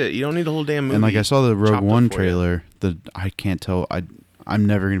 That's it. You don't need a whole damn movie. And like I saw the Rogue chopped up One for trailer. I can't tell. I'm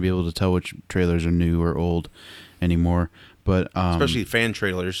never going to be able to tell which trailers are new or old anymore. But especially fan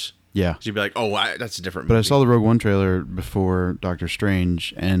trailers. Yeah. So you'd be like, oh, that's a different movie. But I saw the Rogue One trailer before Doctor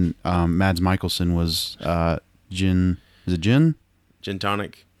Strange, and Mads Mikkelsen was Jin. Is it Jin? Gin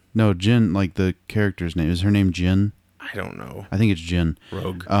Tonic. No, Jin, like the character's name. Is her name Jin? I don't know. I think it's Jin.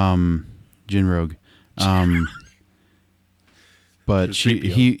 Rogue. Jin Rogue. But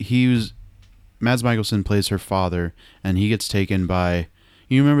he was Mads Mikkelsen plays her father, and he gets taken by.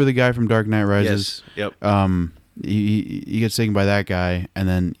 You remember the guy from Dark Knight Rises? Yes. Yep. He gets taken by that guy, and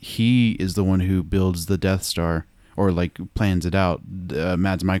then he is the one who builds the Death Star, or like plans it out.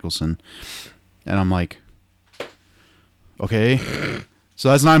 Mads Mikkelsen, and I'm like, okay, so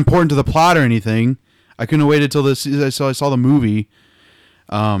that's not important to the plot or anything. I couldn't have waited till this. I saw the movie.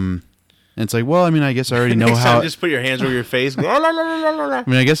 And it's like, well, I mean, I guess I already know Next how. time, just put your hands over your face. I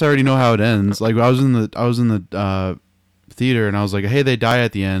mean, I guess I already know how it ends. Like I was in the theater, and I was like, hey, they die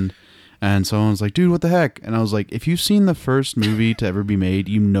at the end. And someone was like, dude, what the heck? And I was like, if you've seen the first movie to ever be made,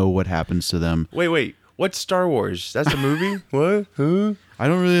 you know what happens to them. Wait. What's Star Wars? That's a movie? What? Huh? I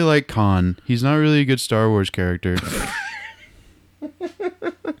don't really like Khan. He's not really a good Star Wars character.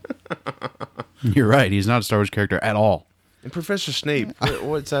 You're right. He's not a Star Wars character at all. And Professor Snape,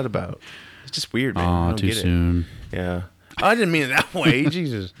 what's that about? It's just weird, man. I Oh, don't too get soon. It. Yeah. I didn't mean it that way.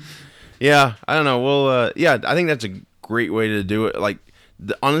 Jesus. Yeah, I don't know. Well, yeah, I think that's a great way to do it. Like,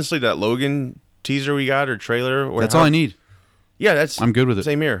 honestly, that Logan teaser we got or trailer. That's all I need. Yeah, I'm good with it.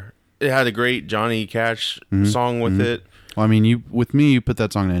 Same here. It had a great Johnny Cash song with it. Well, I mean, you put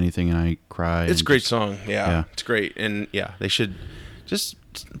that song to anything and I cry. It's a great song. Yeah, it's great. And yeah, they should just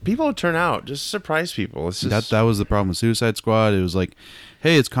people turn out, just surprise people. It's just, that was the problem with Suicide Squad. It was like,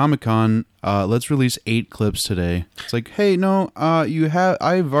 hey, it's Comic-Con. Let's release 8 clips today. It's like, hey, no,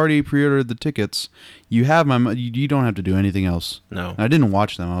 I've already pre-ordered the tickets. You have my money. You don't have to do anything else. No. And I didn't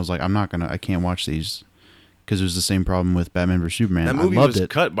watch them. I was like, I can't watch these because it was the same problem with Batman vs Superman. That movie I loved was it.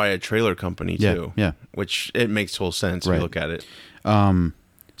 cut by a trailer company too. Yeah. Which it makes total sense if Right. you look at it.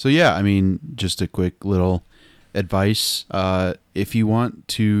 So yeah, I mean, just a quick little advice. If you want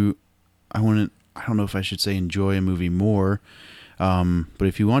to, I don't know if I should say enjoy a movie more, but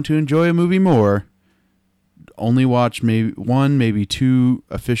if you want to enjoy a movie more, only watch maybe 1, maybe 2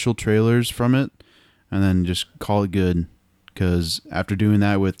 official trailers from it, and then just call it good. Because after doing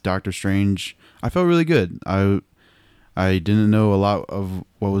that with Doctor Strange, I felt really good. I didn't know a lot of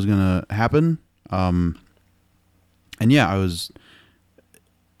what was gonna happen, and yeah,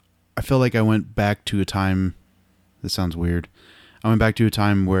 I felt like I went back to a time. This sounds weird. I went back to a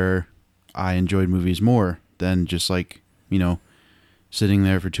time where I enjoyed movies more than just like, sitting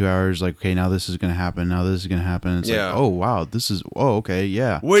there for 2 hours. Like, okay, now this is gonna happen. Now this is gonna happen. It's like, oh wow, okay,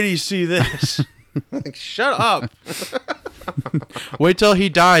 yeah. Where do you see this? Like, shut up. Wait till he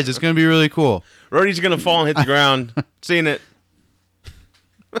dies. It's gonna be really cool. Rhodey's gonna fall and hit the ground. Seen it.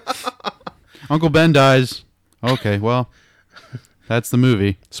 Uncle Ben dies. Okay, well, that's the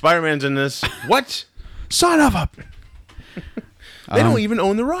movie. Spider-Man's in this. What? Son of a... They don't even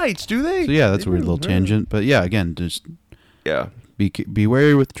own the rights, do they? So yeah, that's a weird little tangent. But yeah, again, just be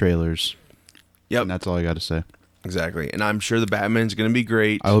wary with trailers. Yep. And that's all I got to say. Exactly. And I'm sure the Batman's going to be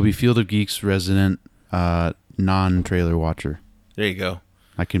great. I will be Field of Geeks resident non-trailer watcher. There you go.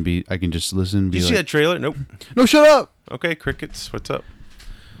 I can just listen. Did you see that trailer? Nope. No, shut up. Okay, crickets. What's up?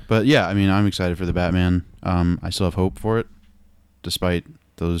 But yeah, I mean, I'm excited for the Batman. I still have hope for it, despite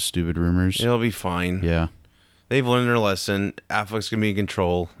those stupid rumors. It'll be fine. Yeah. They've learned their lesson. Affleck's gonna be in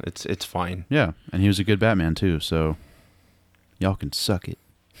control. It's fine. Yeah, and he was a good Batman too. So y'all can suck it.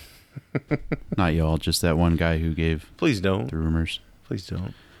 Not y'all, just that one guy who gave. Please don't. The rumors. Please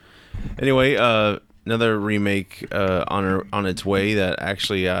don't. Anyway, another remake on its way that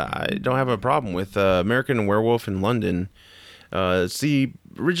actually I don't have a problem with. American Werewolf in London. It's the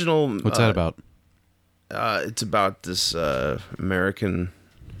original. What's that about? It's about this American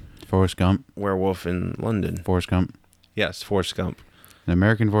Forrest Gump. Werewolf in London. Forrest Gump. Yes, Forrest Gump. An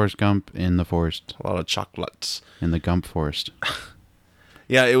American Forrest Gump in the forest. A lot of chocolates. In the Gump Forest.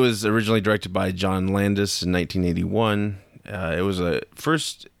 Yeah, it was originally directed by John Landis in 1981. It was a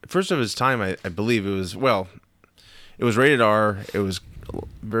first of its time, I believe. It was rated R. It was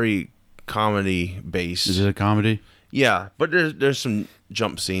very comedy based. Is it a comedy? Yeah, but there's some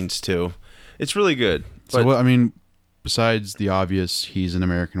jump scenes too. It's really good. So what, I mean, besides the obvious, he's an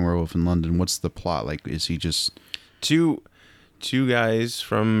American Werewolf in London. What's the plot? Like, is he just two two guys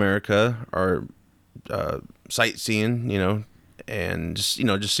from America are sightseeing, and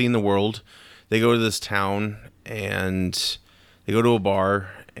just seeing the world. They go to this town and they go to a bar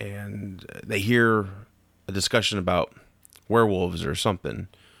and they hear a discussion about werewolves or something.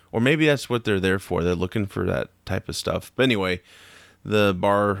 Or maybe that's what they're there for. They're looking for that type of stuff. But anyway, the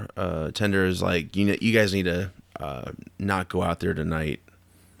bar tender is like, you guys need to not go out there tonight.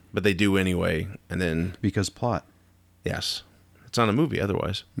 But they do anyway. And then... Because plot. Yes. It's not a movie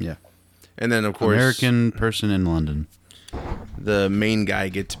otherwise. Yeah. And then, of course... American person in London. The main guy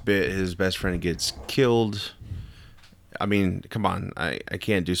gets bit. His best friend gets killed. I mean, come on. I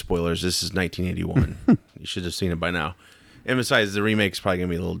can't do spoilers. This is 1981. You should have seen it by now. And besides, the remake's probably going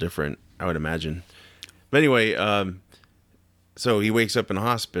to be a little different, I would imagine. But anyway, so he wakes up in a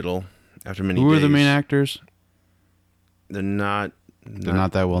hospital after many days. Who are the main actors? They're not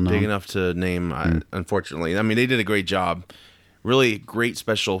that well known. Big enough to name, unfortunately. I mean, they did a great job. Really great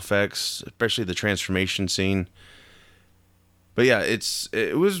special effects, especially the transformation scene. But yeah,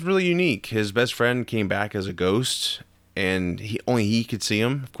 it was really unique. His best friend came back as a ghost, and only he could see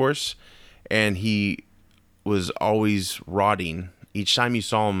him, of course. And he was always rotting. Each time you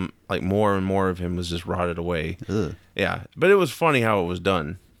saw him, like more and more of him was just rotted away. Ugh. Yeah, but it was funny how it was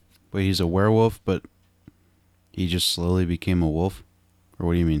done. Wait, he's a werewolf, but he just slowly became a wolf? Or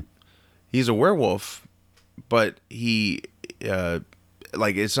what do you mean? He's a werewolf, but he,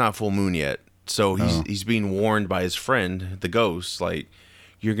 it's not full moon yet. So he's being warned by his friend, the ghost, like,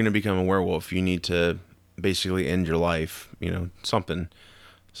 you're going to become a werewolf. You need to basically end your life, something.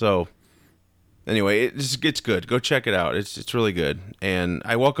 So anyway, it's good. Go check it out. It's really good. And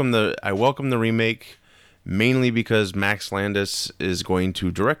I welcome the remake mainly because Max Landis is going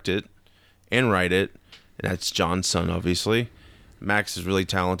to direct it and write it. And that's John's son, obviously. Max is really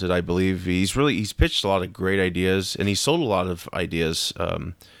talented, I believe. He's pitched a lot of great ideas, and he sold a lot of ideas.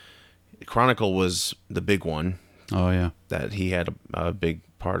 Chronicle was the big one. Oh, yeah. That he had a big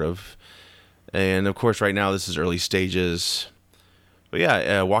part of. And, of course, right now this is early stages. But,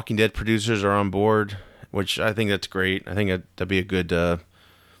 yeah, Walking Dead producers are on board, which I think that's great. I think that'd be a good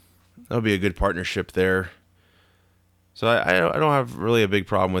partnership there. So I don't have really a big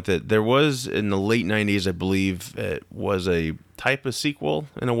problem with it. There was, in the late 90s, I believe, it was a type of sequel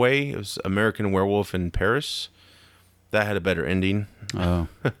in a way. It was American Werewolf in Paris. That had a better ending. Oh.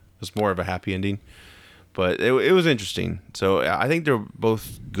 It was more of a happy ending. But it was interesting. So I think they're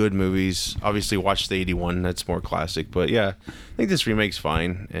both good movies. Obviously, watch the 81. That's more classic. But yeah, I think this remake's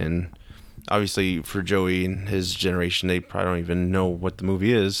fine. And obviously, for Joey and his generation, they probably don't even know what the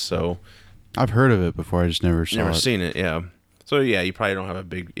movie is. So I've heard of it before. I just never saw it. Never seen it, yeah. So yeah, you probably don't have a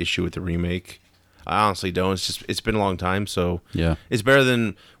big issue with the remake. I honestly don't. It's been a long time, so yeah, it's better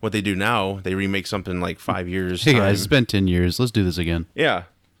than what they do now. They remake something like 5 years. Hey guys, it's been 10 years. Let's do this again. Yeah.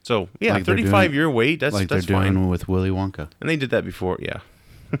 So yeah, like 35-year wait. That's like that's they're fine. doing with Willy Wonka, and they did that before. Yeah.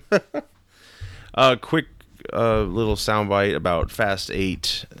 Quick little soundbite about Fast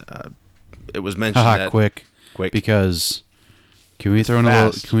 8. It was mentioned that quick, because can we throw in a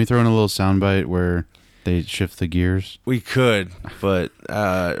little soundbite where they shift the gears? We could, but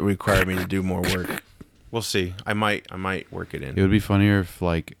it required me to do more work. We'll see. I might work it in. It would be funnier if,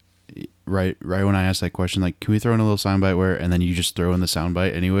 like, right when I asked that question, like, can we throw in a little soundbite where, and then you just throw in the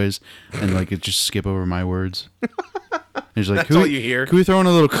soundbite anyways, and like it just skip over my words. And it's like, that's all you hear. Can we throw in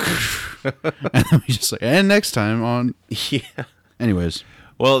a little? And then we just like, and next time on. Yeah. Anyways.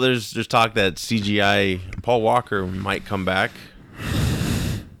 Well, there's talk that CGI Paul Walker might come back.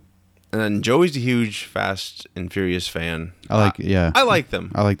 And then Joey's a huge Fast and Furious fan. I like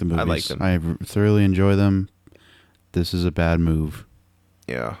them. I like the movies. I like them. I thoroughly enjoy them. This is a bad move.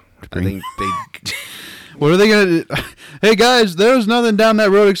 Yeah. I think they... What are they going to do? Hey, guys, there's nothing down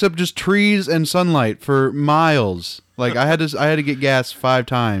that road except just trees and sunlight for miles. Like, I had to get gas 5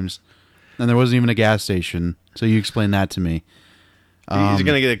 times, and there wasn't even a gas station. So you explain that to me. He's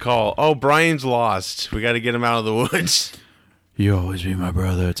going to get a call. Oh, Brian's lost. We got to get him out of the woods. You always be my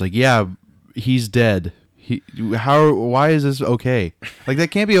brother. It's like, yeah, he's dead. Why is this okay? Like,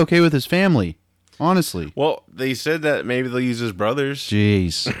 that can't be okay with his family. Honestly. Well, they said that maybe they'll use his brothers.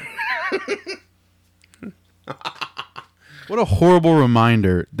 Jeez. What a horrible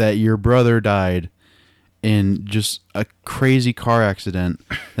reminder that your brother died in just a crazy car accident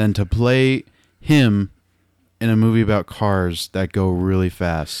than to play him in a movie about cars that go really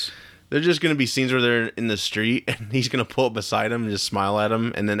fast. They're just going to be scenes where they're in the street and he's going to pull up beside him and just smile at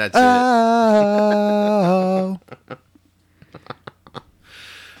him, and then that's it.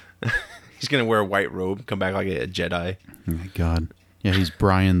 He's going to wear a white robe, come back like a Jedi. Oh my God. Yeah, he's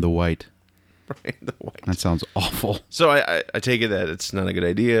Brian the White. Right, the white. That sounds awful. So I take it that it's not a good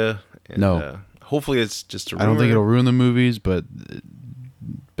idea. And, No. Hopefully it's just a rumor. I don't think it'll ruin the movies, but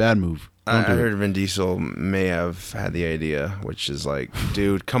bad move. I Don't do it. heard Vin Diesel may have had the idea, which is like,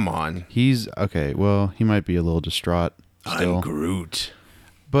 dude, come on. He's okay. Well, he might be a little distraught still. I'm Groot.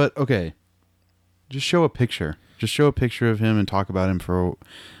 But okay, just show a picture. Just show a picture of him and talk about him for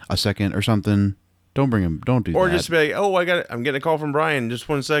a second or something. Don't bring him. Don't do Or that. just be like, oh, I'm getting a call from Brian. Just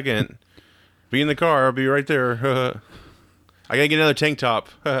 1 second. Be in the car. I'll be right there. I gotta get another tank top.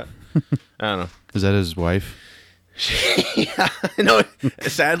 I don't know. Is that his wife? Yeah, no.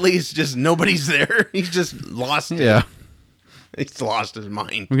 Sadly, it's just nobody's there. He's just lost. Yeah. He's lost his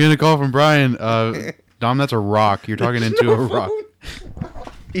mind. I'm getting a call from Brian. Dom, that's a rock. You're talking into a rock.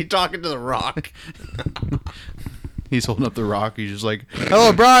 You're talking to the rock. He's holding up the rock. He's just like,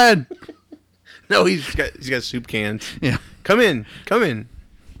 hello, Brian. No, he's got soup cans. Yeah. Come in.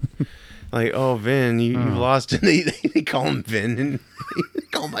 Like, oh, Vin, you've lost it. They call him Vin and they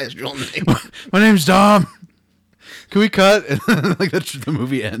call him by his real name. My name's Dom. Can we cut? And like the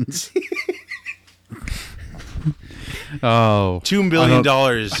movie ends. Oh, $2 billion.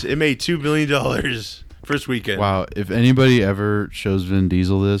 It made $2 billion first weekend. wow. If anybody ever shows Vin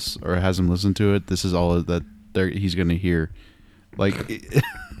Diesel this or has him listen to it, this is all that he's going to hear. Like,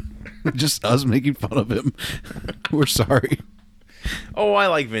 just us making fun of him. We're sorry. Oh, I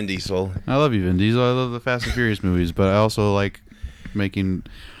like Vin Diesel. I love you, Vin Diesel. I love the Fast and Furious movies, but I also like making...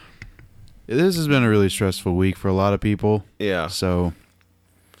 This has been a really stressful week for a lot of people. Yeah. So,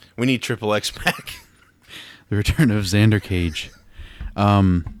 We need Triple X back. the return of Xander Cage.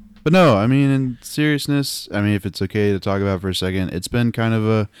 But no, I mean, in seriousness, I mean, if it's okay to talk about for a second, it's been kind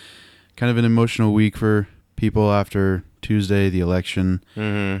of an emotional week for people after Tuesday, the election.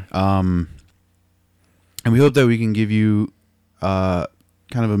 Mm-hmm. And we hope that we can give you kind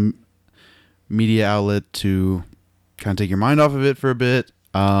of a media outlet to kind of take your mind off of it for a bit.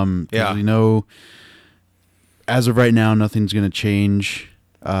 'Cause Yeah. we know as of right now, nothing's going to change.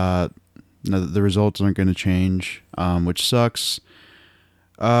 The results aren't going to change, which sucks.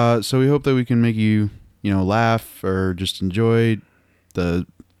 So we hope that we can make you, laugh or just enjoy the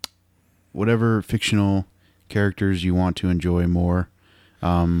whatever fictional characters you want to enjoy more,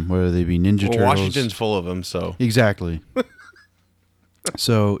 whether they be Ninja Turtles. Washington's full of them, so. Exactly.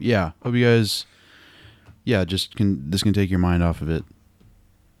 So yeah, hope you guys, this can take your mind off of it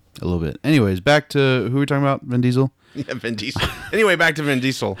a little bit. Anyways, back to who we're talking about, Vin Diesel. Yeah, Vin Diesel. Anyway, back to Vin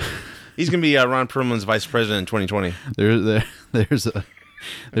Diesel. He's going to be Ron Perlman's vice president in 2020. There's a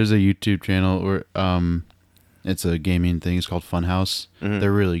YouTube channel where it's a gaming thing. It's called Funhouse. Mm-hmm.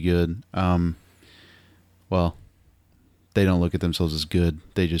 They're really good. Well, they don't look at themselves as good.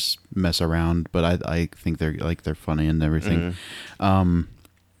 They just mess around. But I think they're funny and everything. Mm-hmm.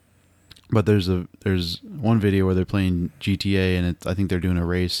 But there's one video where they're playing GTA and I think they're doing a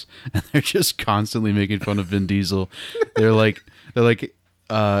race and they're just constantly making fun of Vin Diesel. They're like,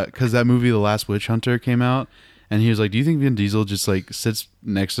 because that movie The Last Witch Hunter came out and he was like, do you think Vin Diesel just like sits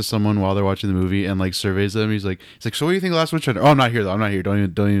next to someone while they're watching the movie and like surveys them? He's like, so what do you think of Last Witch Hunter? Oh, I'm not here though. I'm not here. Don't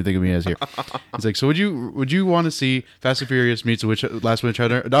even think of me as here. He's like, so would you want to see Fast and Furious meets Last Witch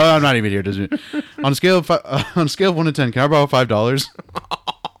Hunter? No, I'm not even here. On a scale of 1 to 10, can I borrow $5?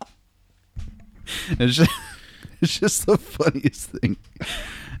 It's just the funniest thing.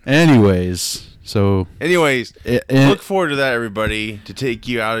 Anyways, look forward to that, everybody, to take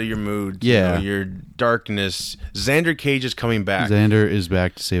you out of your mood, Yeah. your darkness. Xander Cage is coming back. Xander is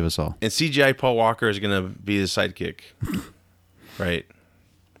back to save us all. And CGI Paul Walker is going to be the sidekick. Right.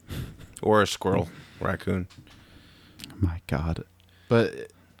 Or a squirrel, raccoon. My God. But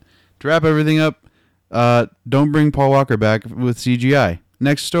to wrap everything up, don't bring Paul Walker back with CGI.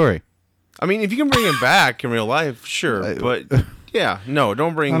 Next story. I mean, if you can bring him back in real life, sure. But, yeah, no,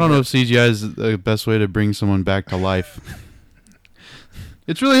 don't bring I don't know if CGI is the best way to bring someone back to life.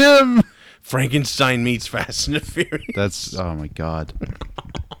 It's really him. Frankenstein meets Fast and the Furious. That's, oh my God.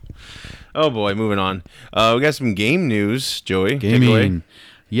 Oh, boy, moving on. We got some game news, Joey. Take it away. Gaming.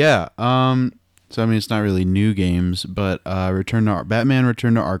 Yeah. So, I mean, it's not really new games, but Batman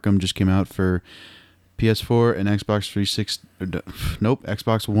Return to Arkham just came out for PS4 and Xbox 360. Nope,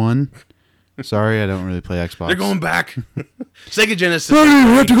 Xbox One. Sorry, I don't really play Xbox. They're going back. Sega Genesis. We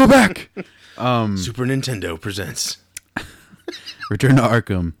have to go back. Super Nintendo presents. Return to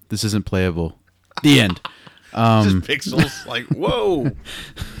Arkham. This isn't playable. The end. Just pixels. Like, whoa.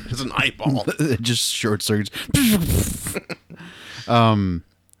 It's an eyeball. It just short circuits.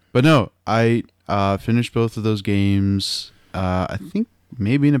 But no, I finished both of those games. I think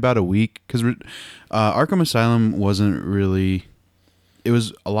maybe in about a week because Arkham Asylum wasn't really it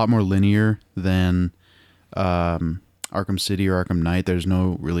was a lot more linear than Arkham City or Arkham Knight. There's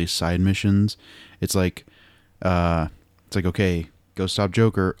no really side missions. It's like okay, go stop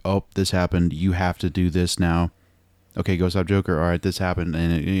Joker. Oh, this happened. You have to do this now. Okay, go stop Joker. All right, this happened,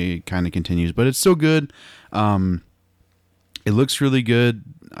 and it kind of continues, but it's still good. It looks really good.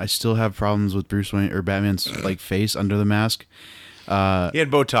 I still have problems with Bruce Wayne or Batman's like face under the mask. He had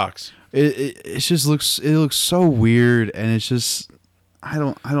Botox. It just looks so weird, and it's just I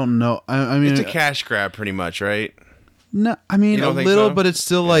don't know. I mean, It's a cash grab, pretty much, right? no, I mean You a don't think little, so? but it's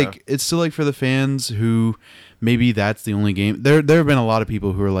still Yeah. like for the fans who maybe that's the only game. There have been a lot of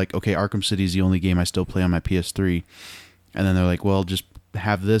people who are like, okay, Arkham City is the only game I still play on my PS3, and then they're like, well, just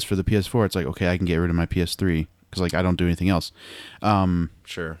have this for the PS4. It's like, okay, I can get rid of my PS3 because like I don't do anything else.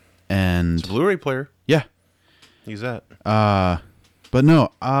 Sure. And It's a Blu-ray player. yeah, Use that. but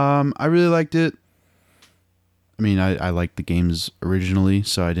no, I really liked it. I mean, I liked the games originally,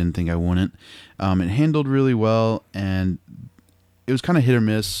 so I didn't think I wouldn't. It handled really well, and it was kind of hit or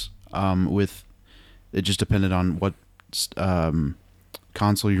miss. With it just depended on what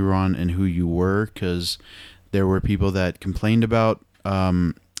console you were on and who you were, because there were people that complained about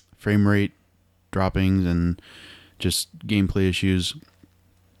frame rate droppings and just gameplay issues,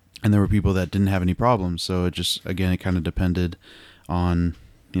 and there were people that didn't have any problems. So it just, again, it kind of depended on,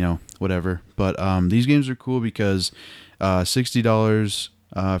 whatever. But these games are cool because $60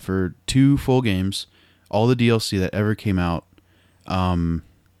 for 2 full games, all the DLC that ever came out, and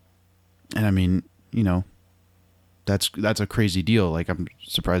I mean, that's a crazy deal. Like, I'm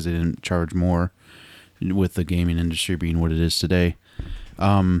surprised they didn't charge more with the gaming industry being what it is today.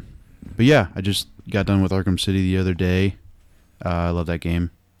 But yeah, I just got done with Arkham City the other day. I love that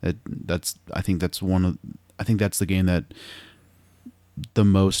game. I think that's the game that the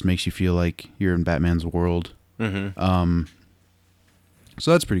most makes you feel like you're in Batman's world. Mm-hmm.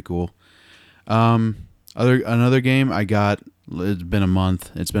 So that's pretty cool. Another game I got. It's been a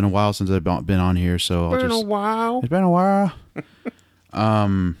month. It's been a while since I've been on here, so It's been a while.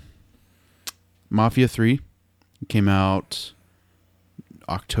 Mafia 3 came out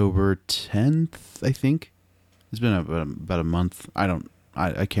October 10th, I think. It's been about a month. I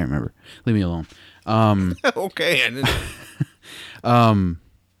can't remember. Leave me alone. Okay. I didn't...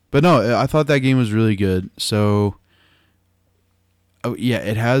 But no, I thought that game was really good. So, yeah,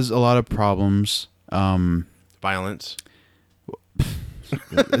 it has a lot of problems. Violence.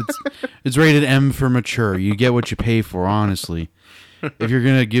 It's rated M for mature. You get what you pay for, honestly. If you're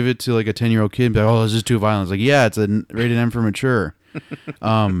gonna give it to like a 10-year-old kid, and be like, oh, this is too violent. It's like, yeah, it's rated M for mature.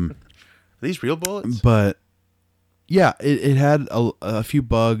 Are these real bullets? But yeah, it had a few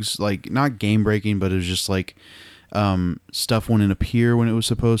bugs, like not game breaking, but it was just like stuff wouldn't appear when it was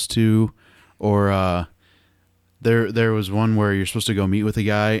supposed to, or there was one where you're supposed to go meet with a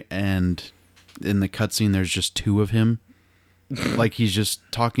guy, and in the cutscene there's just 2 of him, like he's just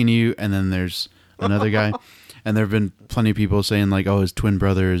talking to you, and then there's another guy, and there have been plenty of people saying like, oh, his twin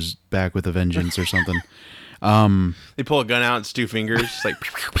brother is back with a vengeance or something. They pull a gun out, it's 2 fingers, like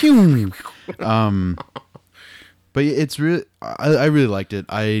Pew! But it's really, I really liked it.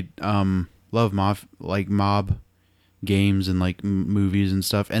 I love mob games and like movies and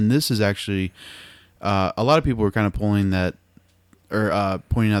stuff. And this is actually, a lot of people were kind of pointing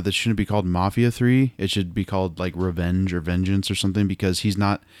out this shouldn't be called Mafia 3. It should be called like Revenge or Vengeance or something, because he's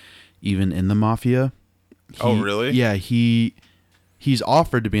not even in the Mafia. Oh, really? Yeah, he's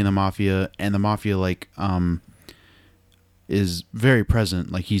offered to be in the Mafia, and the Mafia like is very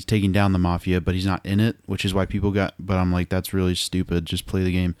present. Like, he's taking down the Mafia, but he's not in it, which is why people got. But I'm like, that's really stupid. Just play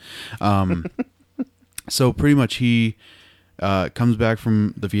the game. So pretty much he comes back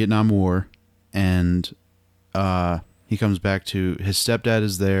from the Vietnam War, and he comes back to his stepdad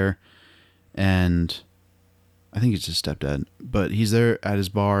is there, and I think it's his stepdad, but he's there at his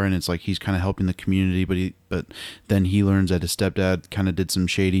bar, and it's like he's kind of helping the community, but then he learns that his stepdad kind of did some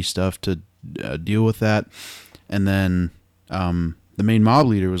shady stuff to deal with that, and then the main mob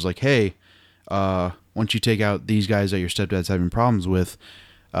leader was like, hey, once you take out these guys that your stepdad's having problems with,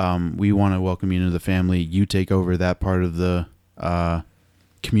 we want to welcome you into the family. You take over that part of the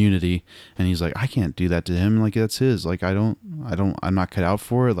community. And he's like, I can't do that to him. Like, that's his. Like, I'm not cut out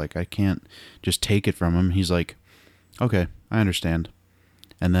for it. Like, I can't just take it from him. He's like, okay, I understand.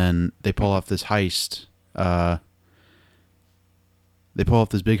 And then they pull off this heist. They pull off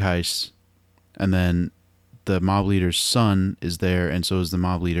this big heist, and then the mob leader's son is there, and so is the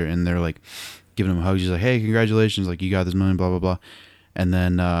mob leader, and they're like giving him hugs. He's like, hey, congratulations, like, you got this million, blah blah blah. And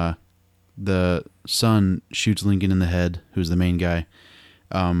then the son shoots Lincoln in the head, who's the main guy,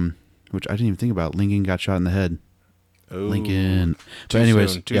 which I didn't even think about. Lincoln got shot in the head. Ooh, Lincoln. too But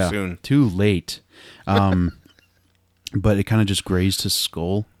anyways, soon, too soon. too late. But it kind of just grazed his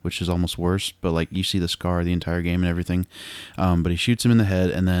skull, which is almost worse. But like you see the scar the entire game and everything. But he shoots him in the head,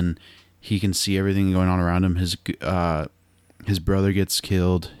 and then he can see everything going on around him. His brother gets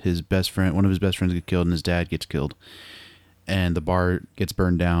killed. One of his best friends gets killed, and his dad gets killed. And the bar gets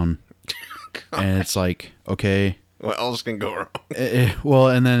burned down. And it's like, okay. What else can go wrong? Well,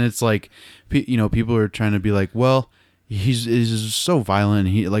 and then it's like, people are trying to be like, well, he's so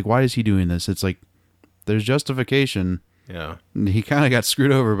violent. Why is he doing this? It's like, there's justification. Yeah. He kind of got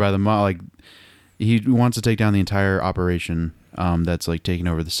screwed over by the mob. Like, he wants to take down the entire operation that's like taking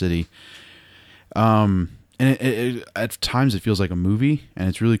over the city. And at times it feels like a movie, and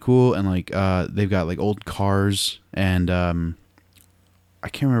it's really cool. And like they've got like old cars, and I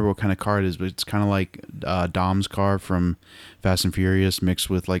can't remember what kind of car it is, but it's kind of like Dom's car from Fast and Furious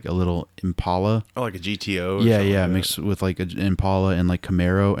mixed with like a little Impala. Oh, like a GTO? Yeah, mixed with like an Impala and like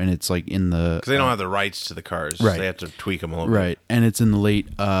Camaro, and it's like in the... Because they don't have the rights to the cars. Right. They have to tweak them a little bit. Right, and it's in the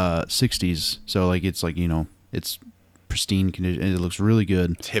late 60s, so like it's like, it's pristine condition, and it looks really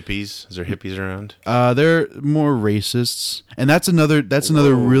good. It's hippies. Is there hippies around? They're more racists, and that's another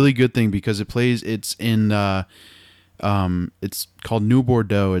really good thing, because it's in... it's called New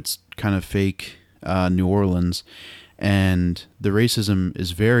Bordeaux. It's kind of fake New Orleans, and the racism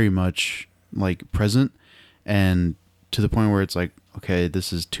is very much like present, and to the point where it's like, okay,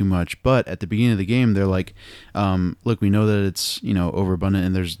 this is too much. But at the beginning of the game, they're like, look, we know that it's overabundant,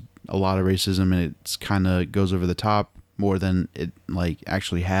 and there's a lot of racism, and it's kind of goes over the top more than it like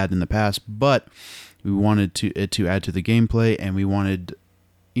actually had in the past. But we wanted to add to the gameplay, and we wanted,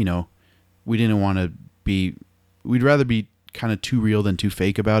 we didn't want to be. We'd rather be kind of too real than too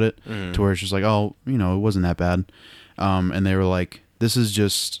fake about it, to where it's just like, oh, it wasn't that bad. And they were like, this is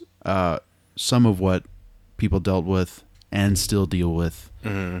just some of what people dealt with and still deal with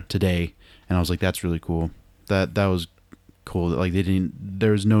today. And I was like, that's really cool. That was cool. Like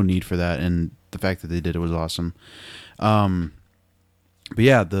there was no need for that, and the fact that they did it was awesome. But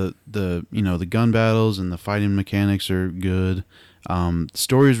yeah, the gun battles and the fighting mechanics are good. The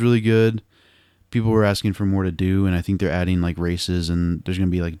story is really good. People were asking for more to do, and I think they're adding like races, and there's gonna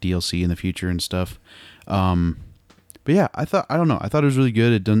be like DLC in the future and stuff. But yeah, I thought it was really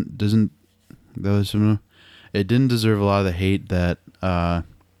good. It didn't deserve a lot of the hate that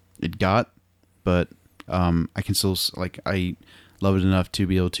it got, but I can still I love it enough to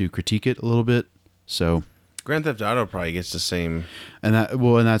be able to critique it a little bit. So Grand Theft Auto probably gets the same. And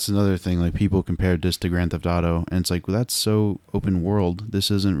that's another thing. Like, people compared this to Grand Theft Auto, and it's like, well, that's so open world.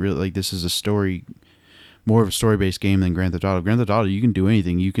 This isn't really like, this is a story, more of a story based game than Grand Theft Auto. Grand Theft Auto, you can do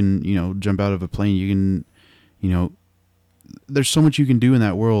anything. You can jump out of a plane. You can there's so much you can do in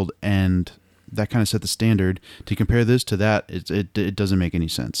that world, and that kind of set the standard. To compare this to that, it doesn't make any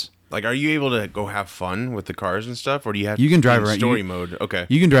sense. Like, are you able to go have fun with the cars and stuff, or do you have you can drive in around story mode? Okay,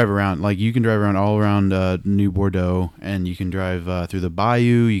 you can drive around. Like, you can drive around all around New Bordeaux, and you can drive through the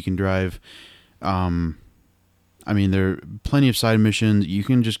bayou. You can drive. I mean, there are plenty of side missions. You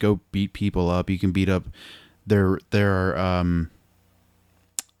can just go beat people up. You can beat up. There are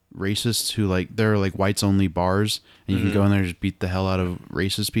racists who they're like whites only bars, and you can go in there and just beat the hell out of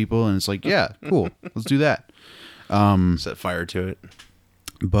racist people, and it's like, yeah, cool, let's do that. Set fire to it.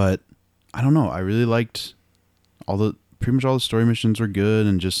 But I don't know. I really liked pretty much all the story missions were good,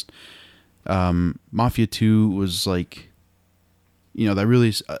 and just Mafia 2 was like, that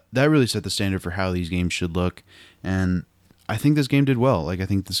really set the standard for how these games should look, and I think this game did well. Like, I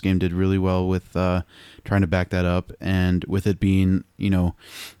think this game did really well with trying to back that up, and with it being,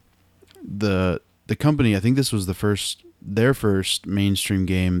 the company. I think this was their first mainstream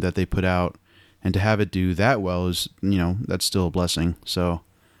game that they put out, and to have it do that well is, that's still a blessing. So,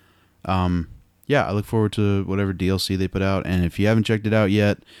 yeah, I look forward to whatever DLC they put out, and if you haven't checked it out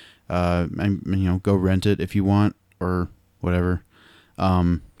yet, go rent it if you want, or whatever.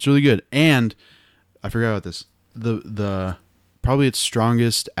 It's really good. And I forgot about this. The probably its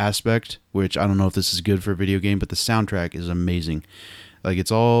strongest aspect, which I don't know if this is good for a video game, but the soundtrack is amazing. Like,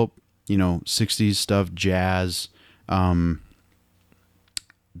 it's all, 60s stuff, jazz.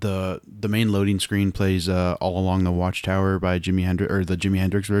 The main loading screen plays All Along the Watchtower by Jimi Hendrix, or the Jimi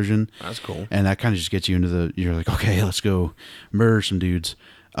Hendrix version. That's cool. And that kind of just gets you into you're like, okay, let's go murder some dudes.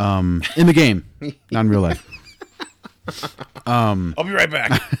 In the game, not in real life. I'll be right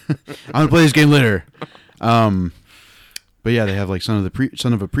back. I'm gonna play this game later. But yeah, they have like Son of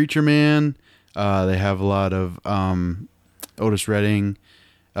a Preacher Man. They have a lot of Otis Redding,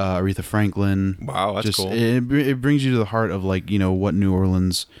 Aretha Franklin. Wow, that's cool. It brings you to the heart of what New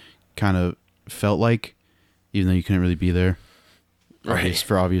Orleans kind of felt like, even though you couldn't really be there, Right.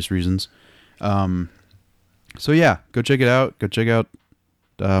 for obvious reasons. So yeah, go check it out. Go check out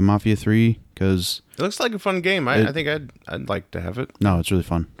Mafia 3 because It looks like a fun game. I think I'd like to have it. no, it's really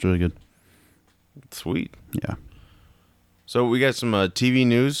fun. It's really good. Sweet. Yeah. So we got some TV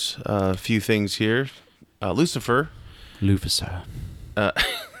news. A few things here. Lucifer. Lucifer.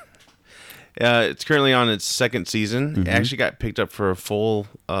 It's currently on its second season. Mm-hmm. It actually got picked up for a full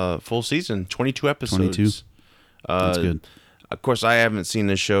season, 22 episodes. 22. That's good. Of course, I haven't seen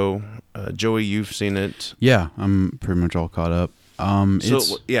the show. Joey, you've seen it. Yeah, I'm pretty much all caught up.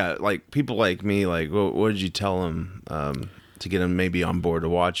 So yeah, like people like me, like what did you tell them to get them maybe on board to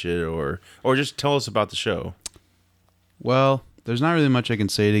watch it, or just tell us about the show? Well, there's not really much I can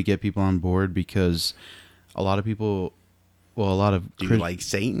say to get people on board because a lot of people, Do you like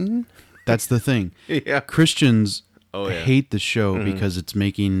Satan? That's the thing. Yeah. Christians Oh, yeah. hate the show because it's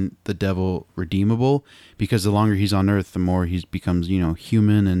making the devil redeemable. Because the longer he's on Earth, the more he becomes,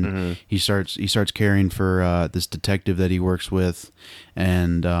 human, and he starts caring for this detective that he works with,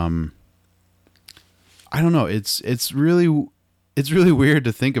 and I don't know. It's really weird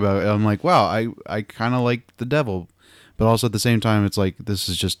to think about. I'm like, wow, I kind of like the devil, but also at the same time, it's like this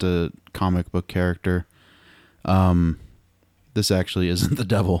is just a comic book character. This actually isn't the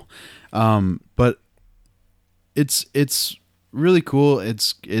devil, but it's really cool.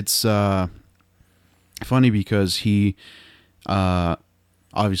 It's funny because he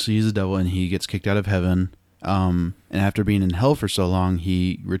obviously he's the devil and he gets kicked out of heaven. And after being in hell for so long,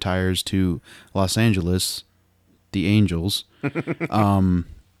 he retires to Los Angeles, the Angels.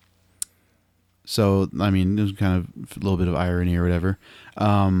 So I mean, there's kind of a little bit of irony or whatever.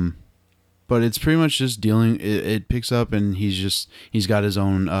 But it's pretty much just dealing. It picks up, and he's got his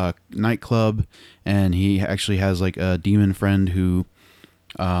own nightclub, and he actually has like a demon friend who,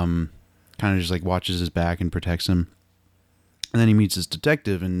 kind of just like watches his back and protects him. And then he meets this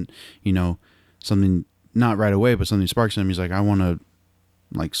detective, and something not right away, but something sparks in him. He's like, I want to,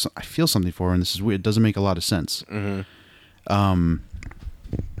 like, I feel something for her, and this is weird. It doesn't make a lot of sense. Mm-hmm.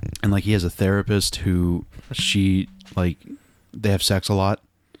 And like he has a therapist who they have sex a lot.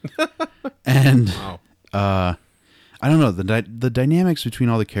 And Wow. I don't know, the dynamics between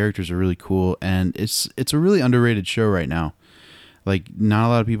all the characters are really cool, and it's a really underrated show right now. Like not a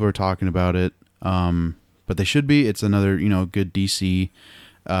lot of people are talking about it, but they should be. It's another good DC.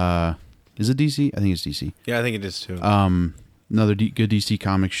 Is it DC? I think it's DC. Yeah, I think it is too. Another good DC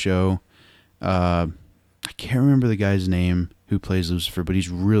Comics show. I can't remember the guy's name who plays Lucifer, but he's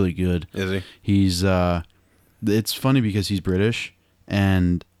really good. Is he? He's it's funny because he's British,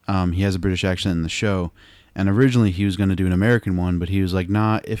 and he has a British accent in the show. And originally he was going to do an American one, but he was like,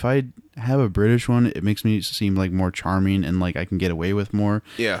 nah, if I have a British one, it makes me seem like more charming and like I can get away with more.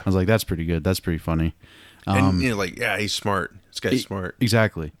 Yeah. I was like, that's pretty good. That's pretty funny. And he's smart. This guy's smart.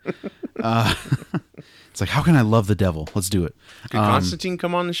 Exactly. It's like, how can I love the devil? Let's do it. Could Constantine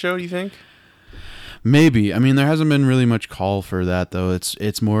come on the show, do you think? Maybe. I mean, there hasn't been really much call for that, though.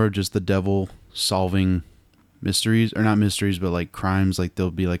 It's more just the devil solving mysteries, or not mysteries, but like crimes. Like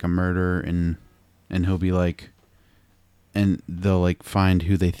there'll be like a murder, and he'll be like, and they'll like find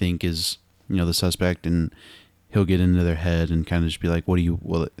who they think is the suspect, and he'll get into their head and kind of just be like,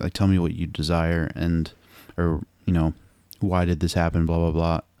 like tell me what you desire, or why did this happen, blah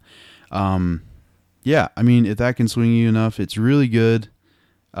blah blah. Yeah, I mean, if that can swing you enough, it's really good.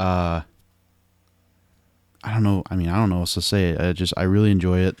 I don't know. I mean, I don't know what else to say. I really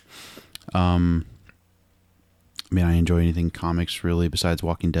enjoy it. I mean, I enjoy anything comics really besides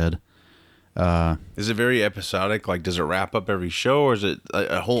Walking Dead. Is it very episodic? Like, does it wrap up every show, or is it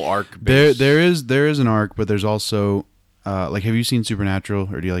a whole arc? There is an arc, but there's also like, have you seen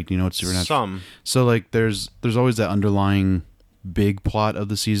Supernatural, or do you know what's Supernatural? Some. So like, there's always that underlying big plot of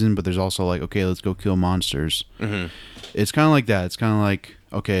the season, but there's also like, okay, let's go kill monsters. Mm-hmm. It's kind of like that. It's kind of like,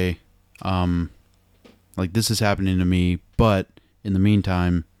 okay, like this is happening to me, but in the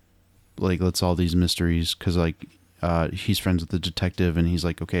meantime, like let's solve these mysteries, because like he's friends with the detective, and he's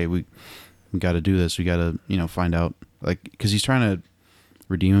like, okay, we got to do this. We got to find out, like, because he's trying to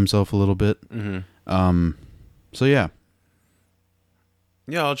redeem himself a little bit. Mm-hmm. So yeah.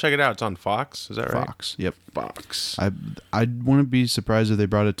 Yeah, I'll check it out. It's on Fox. Is that right? Fox. Yep. Fox. I wouldn't be surprised if they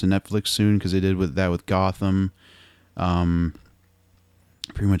brought it to Netflix soon, because they did with Gotham. Pretty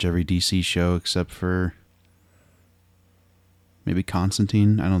much every DC show except for maybe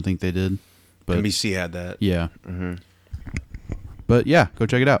Constantine. I don't think they did. But NBC had that. yeah. Mm-hmm. But yeah, go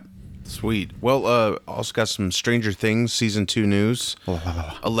check it out. Sweet. Well, also got some Stranger Things season 2 news.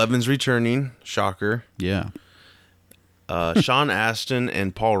 11's returning. Shocker. Yeah. Sean Astin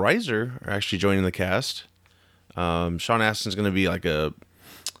and Paul Reiser are actually joining the cast. Sean Astin's going to be like a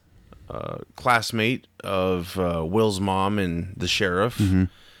classmate of Will's mom and the sheriff,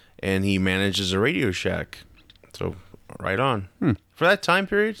 and he manages a Radio Shack. So, right on. For that time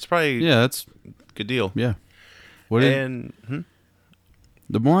period, it's probably that's a good deal. yeah. The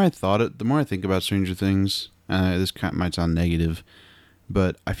more I think about Stranger Things, this might sound negative,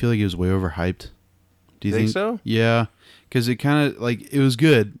 but I feel like it was way overhyped. Do you think so? Yeah, because it kind of like it was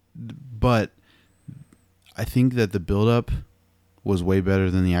good, but I think that the build-up was way better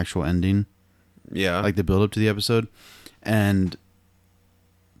than the actual ending. Yeah, like the build-up to the episode, and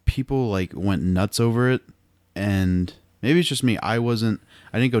people like went nuts over it. And maybe it's just me. I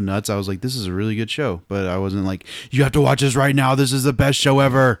didn't go nuts. I was like, this is a really good show, but I wasn't like, you have to watch this right now. This is the best show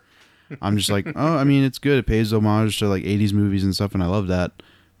ever. I'm just like, oh, I mean, it's good. It pays homage to like 80s movies and stuff, and I love that.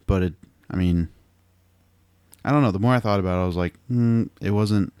 But I don't know. The more I thought about it, I was like, it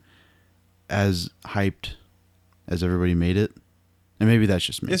wasn't as hyped as everybody made it. And maybe that's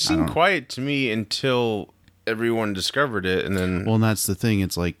just me. It seemed quiet to me until everyone discovered it, and then... Well, and that's the thing.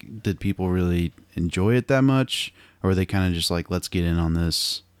 It's like, did people really enjoy it that much? Or were they kind of just like, let's get in on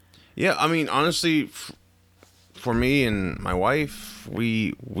this? Yeah, I mean, honestly, for me and my wife,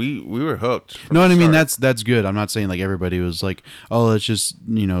 we were hooked. No, I mean, that's good. I'm not saying like everybody was like, oh, let's just,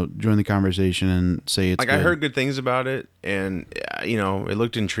 join the conversation and say it's like, good. I heard good things about it, and, it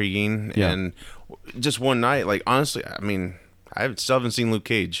looked intriguing. Yeah. And just one night, like, honestly, I mean, I still haven't seen Luke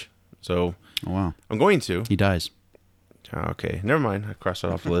Cage, so... Oh, wow. I'm going to. He dies. Oh, okay. Never mind. I crossed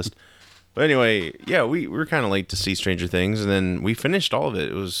that off the list. But anyway, yeah, we were kind of late to see Stranger Things, and then we finished all of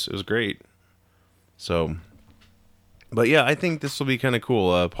it. It was great. So, but yeah, I think this will be kind of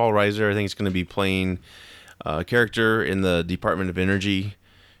cool. Paul Reiser, I think, is going to be playing a character in the Department of Energy.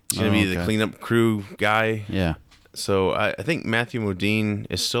 He's going to be the cleanup crew guy. Yeah. So I think Matthew Modine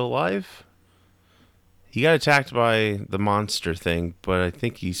is still alive. He got attacked by the monster thing, but I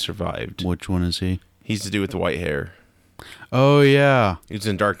think he survived. Which one is he? He's the dude with the white hair. Oh, yeah. He's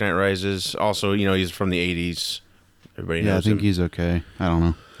in Dark Knight Rises. Also, he's from the 80s. Everybody knows him. Yeah, I think he's okay. I don't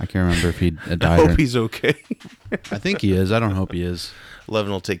know. I can't remember if he died. I hope he's okay. I think he is. I don't hope he is.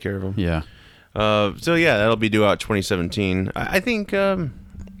 Levin will take care of him. Yeah. So, yeah, that'll be due out 2017. I think, I'm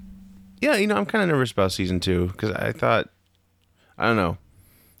kind of nervous about season 2 because I thought, I don't know.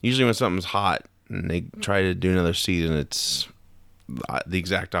 Usually when something's hot, and they try to do another season, it's the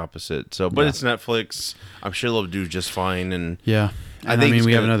exact opposite. So, but it's Netflix. I'm sure they'll do just fine. And yeah, I think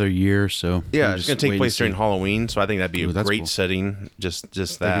we have another year, so yeah, it's going to take place during Halloween. So I think that'd be a great setting. Just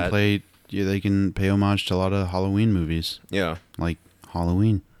that they can pay homage to a lot of Halloween movies. Yeah, like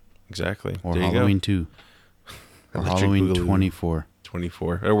Halloween, exactly, or Halloween 2, or Halloween 24.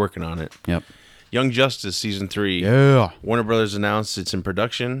 24. They're working on it. Yep. Young Justice season 3. Yeah. Warner Brothers announced it's in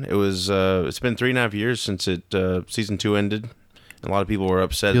production. It was. It's been 3.5 years since season 2 ended. And a lot of people were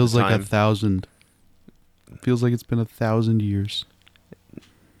upset. Feels at the like time. 1,000. Feels like it's been 1,000 years.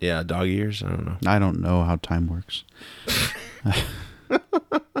 Yeah, dog years. I don't know. I don't know how time works.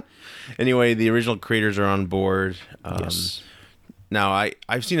 Anyway, the original creators are on board. Yes. Now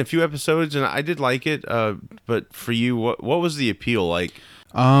I've seen a few episodes and I did like it. But for you, what was the appeal like?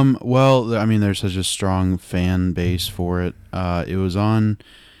 Well, I mean, there's such a strong fan base for it. It was on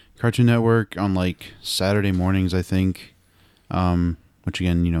Cartoon Network on like Saturday mornings, I think. Which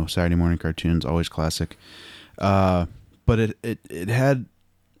again, Saturday morning cartoons, always classic. But it had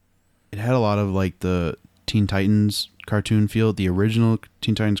a lot of like the Teen Titans cartoon feel, the original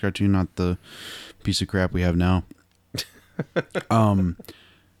Teen Titans cartoon, not the piece of crap we have now. But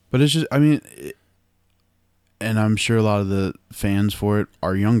it's just, I mean, and I'm sure a lot of the fans for it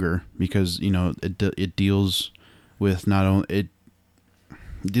are younger because it deals with not only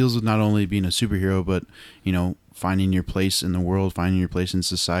being a superhero, but finding your place in the world, finding your place in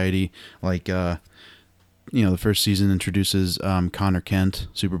society. Like the first season introduces Connor Kent,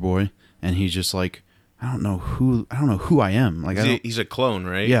 Superboy, and he's just like, I don't know who I am. Like he's a clone,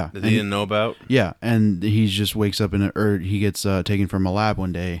 right? Yeah, that they didn't know about. Yeah, and he just wakes up he gets taken from a lab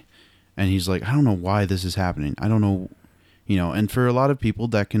one day. And he's like, I don't know why this is happening. I don't know, and for a lot of people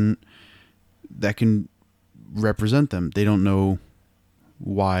that can represent them. They don't know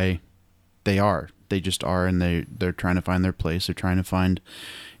why they are. They just are, and they're trying to find their place. They're trying to find,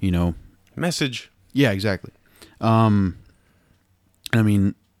 message. Yeah, exactly. I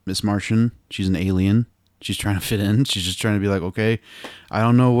mean, Miss Martian, she's an alien. She's trying to fit in. She's just trying to be like, okay, I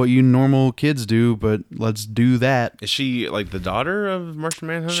don't know what you normal kids do, but let's do that. Is she like the daughter of Martian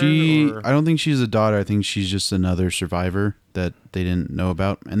Manhunter? I don't think she's a daughter. I think she's just another survivor that they didn't know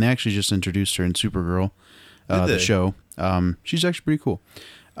about. And they actually just introduced her in Supergirl, the show. She's actually pretty cool.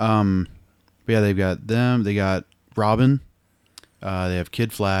 But But yeah, they've got them. They got Robin. They have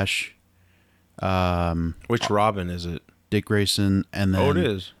Kid Flash. Which Robin is it? Dick Grayson, and then It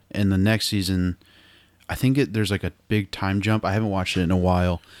is. in the next season, I think there's like a big time jump. I haven't watched it in a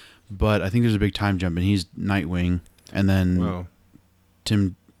while, but I think there's a big time jump, and he's Nightwing, and then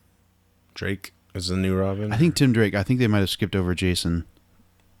Tim Drake is the new Robin. I think Tim Drake. I think they might have skipped over Jason.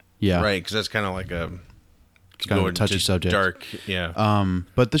 Yeah, right, because that's kind of like it's kind of a touchy subject. Dark, yeah.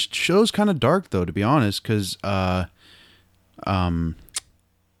 But the show's kind of dark though, to be honest, because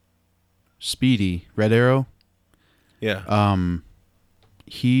Speedy, Red Arrow. Yeah.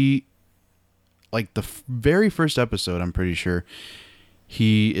 He, like the very first episode, I'm pretty sure,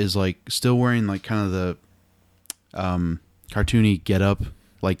 he is like still wearing like kind of the cartoony getup,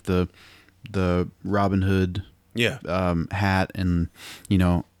 like the Robin Hood hat, and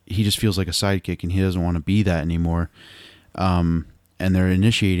he just feels like a sidekick, and he doesn't want to be that anymore. And they're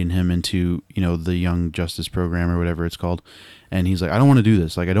initiating him into the Young Justice program or whatever it's called. And he's like, I don't want to do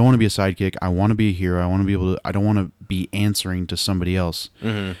this. Like, I don't want to be a sidekick. I want to be a hero. I want to be able to. I don't want to be answering to somebody else.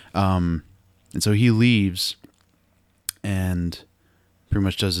 Mm-hmm. And so he leaves, and pretty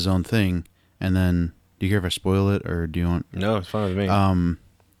much does his own thing. And then, do you care if I spoil it, or do you want? No, it's fine with me.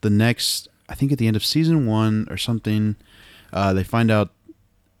 The next, I think at the end of season 1 or something, they find out.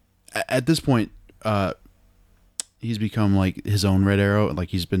 At this point, he's become like his own Red Arrow. Like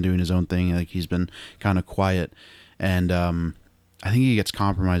he's been doing his own thing. Like he's been kind of quiet, and I think he gets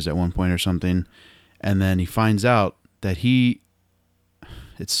compromised at one point or something, and then he finds out that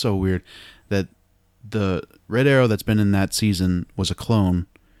it's so weird that the Red Arrow that's been in that season was a clone,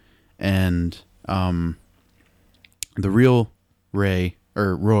 and the real Roy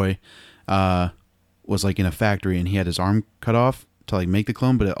was like in a factory, and he had his arm cut off to like make the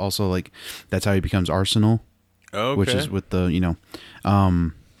clone, but it also like that's how he becomes Arsenal. Okay. Which is with the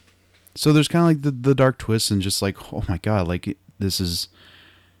so there's kind of like the dark twists, and just like, oh my god, like this is,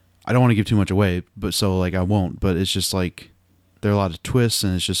 I don't want to give too much away, but so like I won't, but it's just like there are a lot of twists,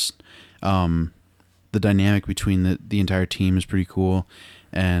 and it's just the dynamic between the entire team is pretty cool,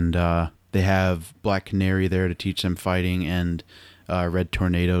 and they have Black Canary there to teach them fighting, and Red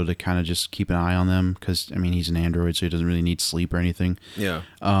Tornado to kind of just keep an eye on them, because I mean he's an android, so he doesn't really need sleep or anything. Yeah.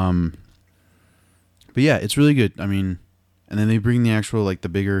 But yeah, it's really good. I mean, and then they bring the actual, like, the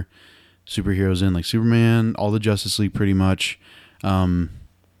bigger superheroes in, like Superman, all the Justice League pretty much. There's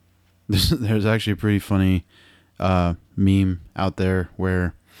actually a pretty funny meme out there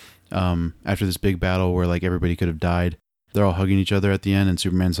where after this big battle where, like, everybody could have died, they're all hugging each other at the end, and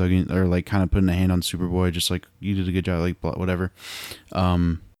Superman's hugging, or, like, kind of putting a hand on Superboy, just like, you did a good job, like, whatever.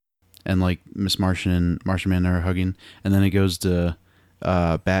 And, like, Miss Martian and Martian Man are hugging. And then it goes to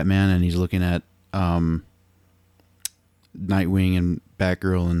Batman, and he's looking at Nightwing and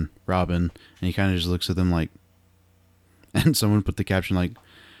Batgirl and Robin, and he kind of just looks at them like, and someone put the caption like,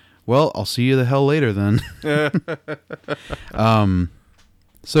 well, I'll see you the hell later then.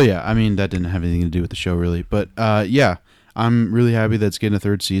 So yeah, I mean, that didn't have anything to do with the show really, but yeah, I'm really happy that it's getting a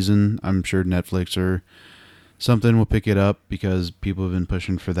third season. I'm sure Netflix or something will pick it up because people have been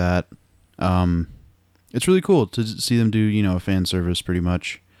pushing for that. It's really cool to see them do, a fan service pretty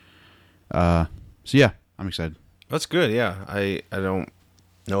much. So yeah, I'm excited. That's good. Yeah, I don't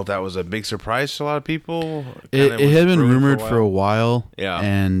know if that was a big surprise to a lot of people. It had been rumored for a while. Yeah,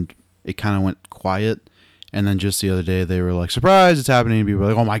 and it kind of went quiet, and then just the other day they were like, "Surprise! It's happening!" And people were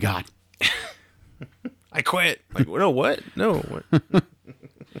like, "Oh my god, I quit!" Like, no, what? No. What?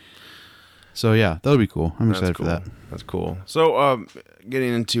 So yeah, that'll be cool. I'm excited cool. for that. That's cool. So,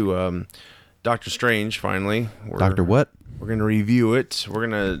 getting into Doctor Strange finally. Doctor what? We're going to review it. We're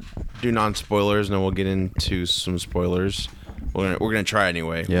going to do non-spoilers, and then we'll get into some spoilers. We're gonna try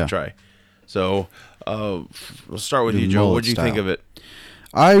anyway. Yeah. We'll try. So, we'll start with you, Joe. What did you think of it?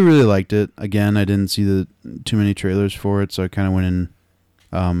 I really liked it. Again, I didn't see too many trailers for it, so I kind of went in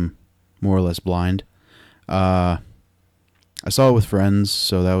more or less blind. I saw it with friends,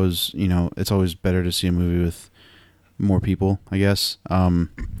 so that was, it's always better to see a movie with more people, I guess.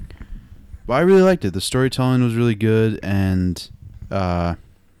 But I really liked it. The storytelling was really good, and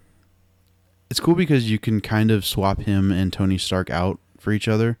it's cool because you can kind of swap him and Tony Stark out for each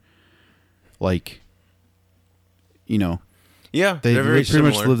other. Like, Yeah, they they're very pretty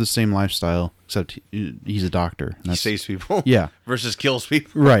much similar. live the same lifestyle, except he's a doctor. He saves people. Yeah. Versus kills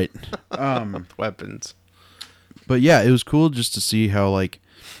people Right. with weapons. But yeah, it was cool just to see how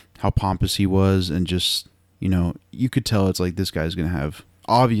pompous he was, and just, you could tell it's like this guy's going to have,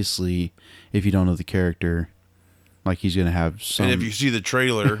 obviously, if you don't know the character, like he's going to have some. And if you see the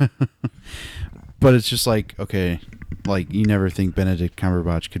trailer. But it's just like, okay, like you never think Benedict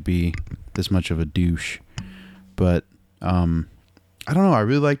Cumberbatch could be this much of a douche. But I don't know. I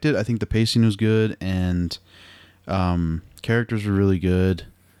really liked it. I think the pacing was good, and characters were really good.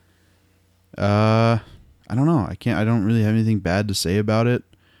 I don't know. I don't really have anything bad to say about it.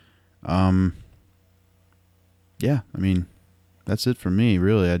 Yeah, I mean, that's it for me,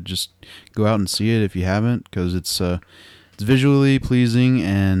 really. I'd just go out and see it if you haven't, because it's visually pleasing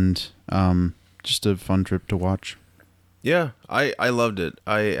and just a fun trip to watch. Yeah, I loved it.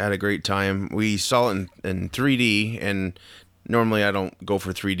 I had a great time. We saw it in 3D, and normally I don't go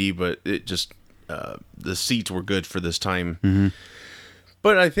for 3D, but it just the seats were good for this time. Mm-hmm.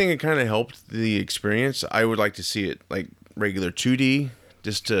 But I think it kind of helped the experience. I would like to see it like regular 2D,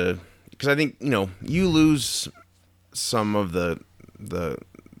 just to, because I think, you lose some of the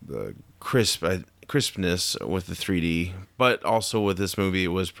crispness with the 3D, but also with this movie, it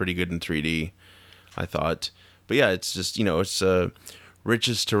was pretty good in 3D, I thought. But yeah, it's just, it's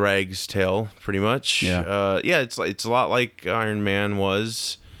riches to rags tale, pretty much. Yeah. It's a lot like Iron Man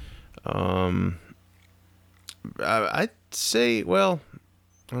was. I'd say, well,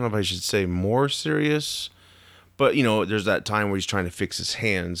 I don't know if I should say more serious, but there's that time where he's trying to fix his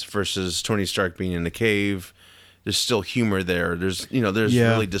hands versus Tony Stark being in the cave. There's still humor there. There's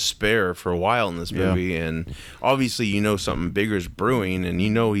really despair for a while in this movie, and obviously something bigger is brewing, and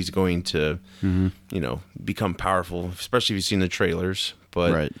he's going to become powerful, especially if you've seen the trailers.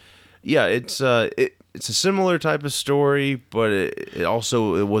 But right. Yeah, it's a similar type of story, but it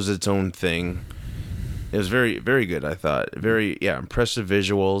also was its own thing. It was very, very good, I thought. Very, impressive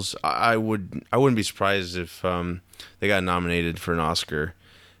visuals. I wouldn't be surprised if they got nominated for an Oscar.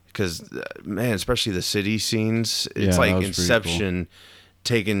 Because, man, especially the city scenes, it's like Inception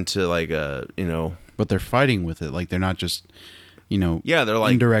taken to like a, But they're fighting with it. Like, they're not just, they're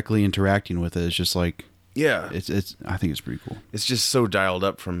like indirectly interacting with it. It's just like, it's. I think it's pretty cool. It's just so dialed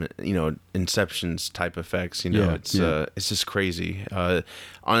up from, Inception's type effects, it's just crazy.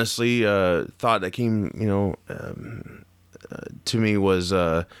 Honestly, thought that came, to me was,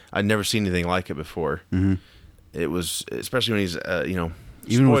 I'd never seen anything like it before. Mm-hmm. It was, especially when he's,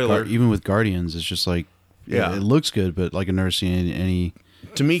 Even with Guardians, it's just like, it looks good, but like I've never seen any.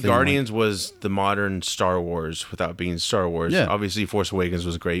 To me, Guardians was the modern Star Wars without being Star Wars. Yeah. Obviously, Force Awakens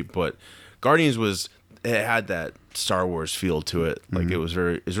was great, but Guardians it had that Star Wars feel to it. Like it was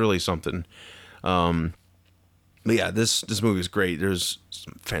really something. But yeah, this movie is great. There's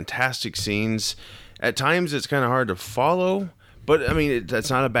some fantastic scenes. At times, it's kind of hard to follow. But I mean, that's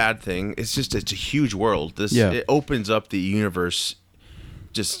not a bad thing. It's a huge world. It opens up the universe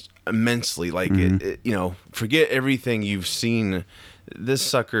just immensely. Like forget everything you've seen. This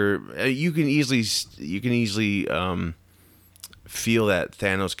sucker, you can easily feel that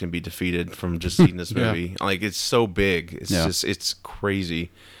Thanos can be defeated from just seeing this movie. Like, it's so big. It's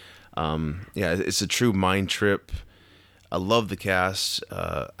crazy. It's a true mind trip. I love the cast.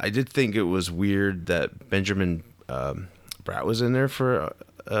 I did think it was weird that Benjamin Bratt was in there for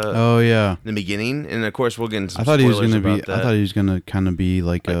the beginning, and of course we'll get into some spoilers about that. I thought he was gonna kind of be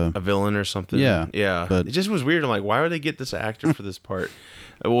like a villain or something. Yeah. But it just was weird. I'm like, why would they get this actor for this part?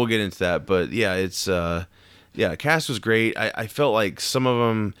 We'll get into that, but yeah, it's cast was great. I felt like some of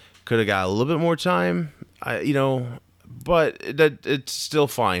them could have got a little bit more time. But it's still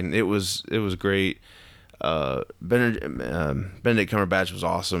fine. It was great. Benedict Cumberbatch was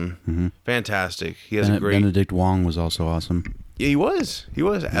awesome. Mm-hmm. Fantastic. He has a great. Benedict Wong was also awesome. Yeah, he was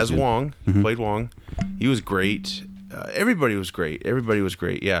as Wong. He played Wong. He was great. Everybody was great.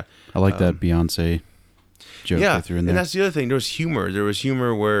 Yeah. I like that Beyonce joke they threw in there. And that's the other thing. There was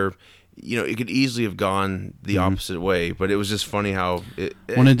humor. Where it could easily have gone the opposite way, but it was just funny how it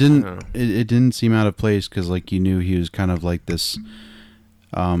didn't seem out of place, because like you knew he was kind of like this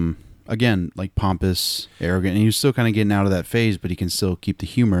again, like pompous, arrogant, and he was still kind of getting out of that phase, but he can still keep the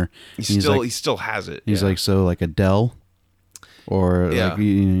humor. He still has it. He's like, so like Adele, or like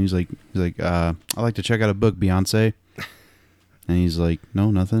he's like I like to check out a book, Beyonce, and he's like,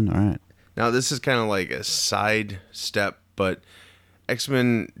 no, nothing. All right. Now this is kind of like a side step, but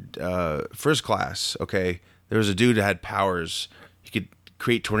X-Men First Class. Okay, there was a dude that had powers. He could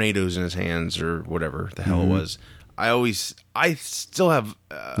create tornadoes in his hands or whatever the hell it was. I still have.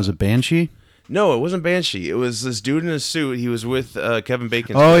 Was it Banshee? No, it wasn't Banshee. It was this dude in a suit. He was with Kevin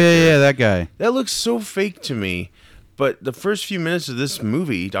Bacon. Oh yeah, that guy. That looks so fake to me. But the first few minutes of this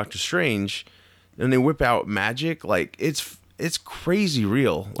movie, Doctor Strange, and they whip out magic, like it's crazy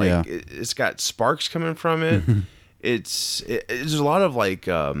real. Like it's got sparks coming from it. There's a lot of like.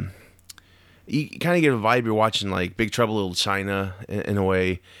 You kind of get a vibe you're watching like Big Trouble in Little China in a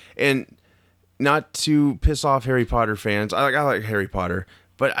way, and. Not to piss off Harry Potter fans. I like Harry Potter,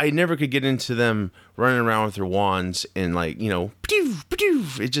 but I never could get into them running around with their wands and like,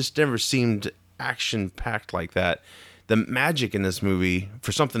 it just never seemed action packed like that. The magic in this movie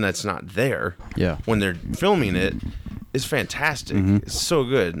for something that's not there, when they're filming it, is fantastic. It's so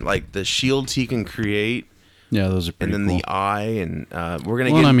good. Like the shields he can create, those are pretty and then cool. the eye, and we're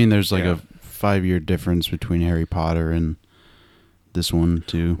gonna. Well, I mean, there's like a 5-year difference between Harry Potter and this one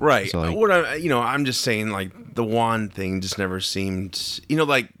too, right? So like, What I'm just saying, like the wand thing just never seemed,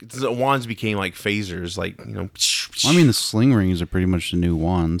 like the wands became like phasers, like I mean, the sling rings are pretty much the new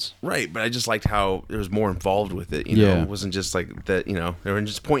wands, right? But I just liked how there was more involved with it. It wasn't just like that. They were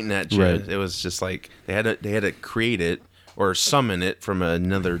just pointing at you. Right. It was just like they had to create it or summon it from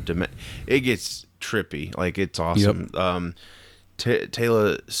another dimension. It gets trippy, like it's awesome.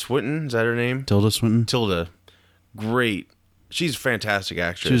 Taylor Swinton, is that her name? Tilda Swinton. Tilda, great. She's a fantastic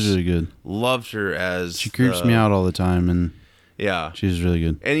actress. She's really good. Loved her as She creeps me out all the time, and she's really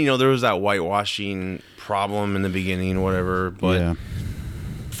good. And there was that whitewashing problem in the beginning, whatever. But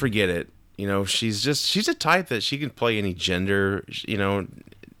forget it. She's a type that she can play any gender.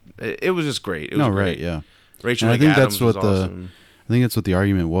 It was just great. It was great. Rachel McAdams, I think that's what awesome. I think that's what the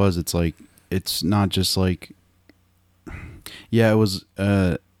argument was. It's like it's not just like it was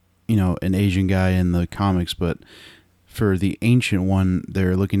an Asian guy in the comics, but for the ancient one,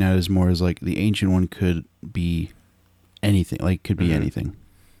 they're looking at it as more as like the ancient one could be anything, like could be anything.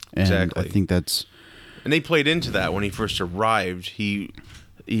 And exactly. I think that's... And they played into that when he first arrived. He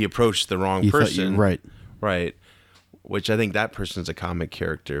approached the wrong person. Right. Right. Which I think that person's a comic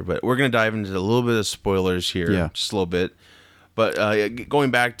character. But we're going to dive into a little bit of spoilers here. Just a little bit. But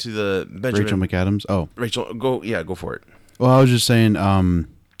going back to the Benjamin... Rachel McAdams? Oh. Rachel, go for it. Well, I was just saying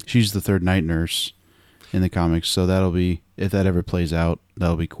she's the third night nurse in the comics, so that'll be, if that ever plays out,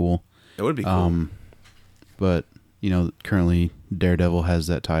 that'll be cool. It would be cool. But, currently Daredevil has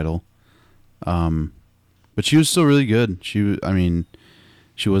that title. But she was still really good. She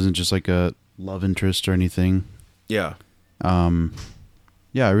wasn't just like a love interest or anything. Yeah. I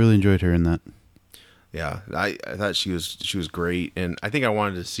really enjoyed her in that. Yeah, I thought she was great, and I think I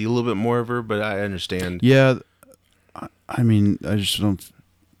wanted to see a little bit more of her, but I understand. Yeah, I mean, I just don't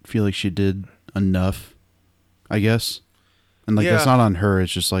feel like she did enough, I guess. And that's not on her.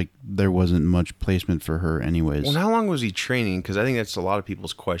 It's just like there wasn't much placement for her anyways. Well, how long was he training? Because I think that's a lot of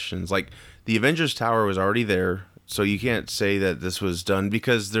people's questions. Like the Avengers Tower was already there, so you can't say that this was done,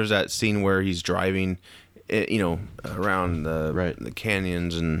 because there's that scene where he's driving, around the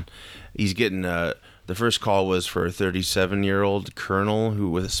canyons, and he's getting the first call was for a 37-year-old colonel who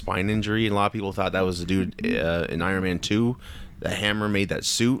with a spine injury, and a lot of people thought that was the dude in Iron Man 2. The hammer made that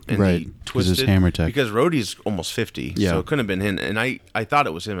suit, and he twisted. His hammer tech. Because Rhodey's almost 50, so it couldn't have been him. And I thought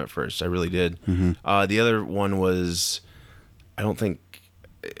it was him at first. I really did. Mm-hmm. The other one was, I don't think,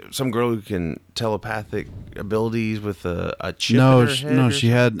 some girl who can telepathic abilities with a chip in her head. No, she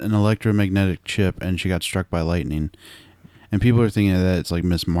had an electromagnetic chip, and she got struck by lightning. And people are thinking that it's like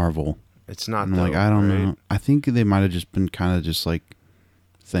Miss Marvel. It's not. I'm like, I don't know. I think they might have just been kind of just like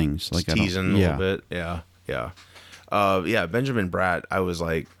things, just like teasing a little bit. Yeah. Benjamin Bratt. I was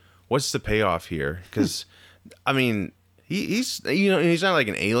like, what's the payoff here? Because, I mean, he's he's not like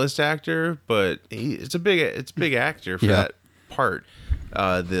an A-list actor, but it's a big actor for that part.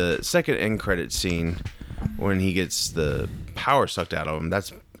 The second end credit scene when he gets the power sucked out of him.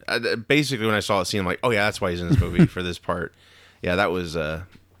 That's basically when I saw the scene. I'm like, oh yeah, that's why he's in this movie for this part. Yeah, that was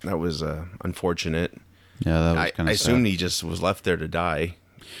unfortunate. Yeah, that was kind of. I assumed he just was left there to die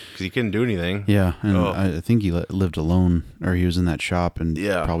because he couldn't do anything. Yeah, and I think he lived alone, or he was in that shop, and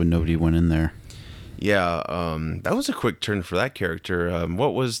probably nobody went in there. Yeah, that was a quick turn for that character.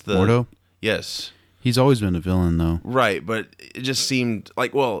 What was the Mordo? Yes, he's always been a villain, though. Right, but it just seemed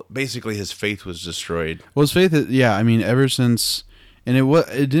like, basically his faith was destroyed. Well, his faith, I mean, ever since, and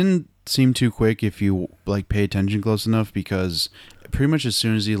it didn't seem too quick if you like pay attention close enough, because pretty much as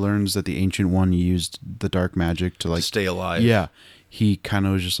soon as he learns that the Ancient One used the dark magic to like stay alive, he kind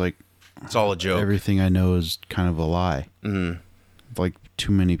of was just like, it's all a joke. Everything I know is kind of a lie. Mm-hmm. Like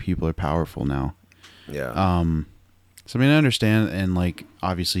too many people are powerful now. Yeah. So I mean, I understand, and like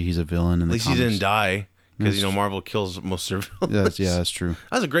obviously he's a villain in the comics. At least he didn't die, because Marvel kills most of their villains. That's true.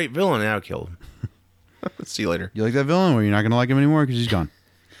 That was a great villain. Now killed him. See you later. You like that villain, or you're not gonna like him anymore because he's gone?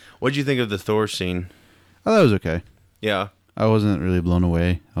 What'd you think of the Thor scene? Oh, that was okay. Yeah. I wasn't really blown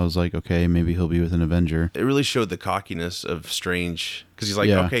away. I was like, okay, maybe he'll be with an Avenger. It really showed the cockiness of Strange, because he's like,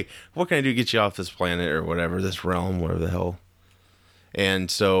 okay, what can I do to get you off this planet or whatever, this realm, whatever the hell.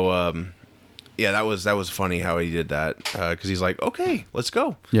 And so, that was funny how he did that, because he's like, okay, let's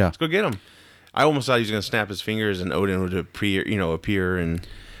go. Yeah. Let's go get him. I almost thought he was gonna snap his fingers and Odin would appear and,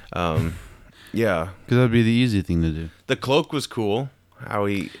 yeah. Because that'd be the easy thing to do. The cloak was cool. How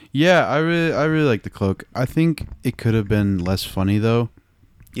he, Yeah, I really like the cloak. I think it could have been less funny though.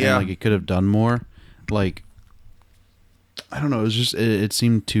 yeah, And, like, it could have done more. Like, I don't know. It was just it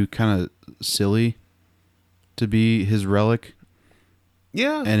seemed too kind of silly to be his relic,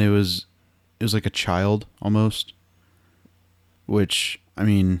 yeah, and it was like a child almost. Which, I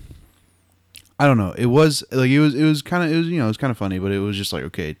mean, I don't know. It was like it was kind of funny, but it was just like,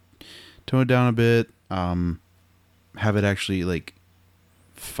 okay, tone it down a bit. Have it actually like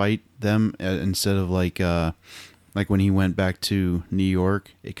fight them instead of like when he went back to New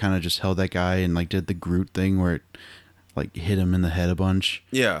York, it kind of just held that guy and like did the Groot thing where it like hit him in the head a bunch.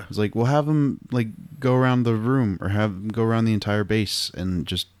 yeah. It's like, we'll have him like go around the room or have him go around the entire base and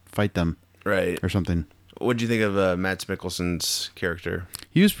just fight them Right. or something. What do you think of Mads Mikkelsen's character?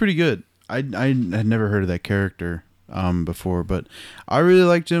 He was pretty good. I had never heard of that character before, but I really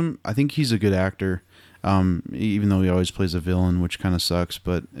liked him. I think he's a good actor, even though he always plays a villain, which kind of sucks,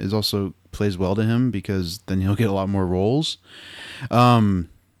 but it also plays well to him because then he'll get a lot more roles.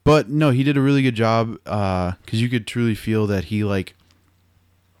 But no, he did a really good job because you could truly feel that he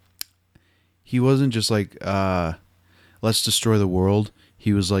wasn't just like, let's destroy the world.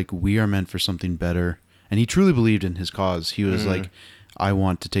 He was like, we are meant for something better. And he truly believed in his cause. He was like, I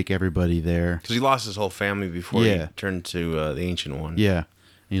want to take everybody there. Because he lost his whole family before he turned to the Ancient One. Yeah. And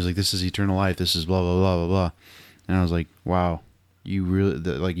he was like, this is eternal life. This is blah, blah, blah, blah, blah. And I was like, wow, you really,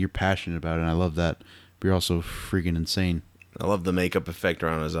 like, you're passionate about it. And I love that. But you're also freaking insane. I love the makeup effect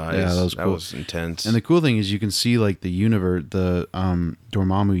around his eyes. Yeah, that was That cool. was intense. And the cool thing is you can see, like, the universe, the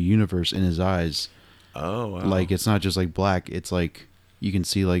Dormammu universe in his eyes. oh, wow. Like, it's not just, like, black. It's, like, you can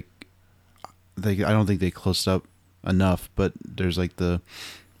see, like, I don't think they closed up enough, but there's, like, the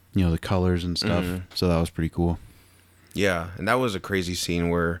colors and stuff. So that was pretty cool. Yeah, and that was a crazy scene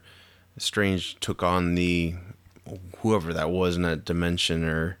where Strange took on whoever that was in that dimension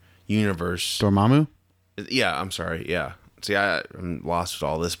or universe. Dormammu? Yeah, I'm sorry. Yeah. See, I'm lost with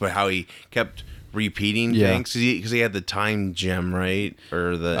all this, but how he kept repeating Yeah. things because he had the time gem, right?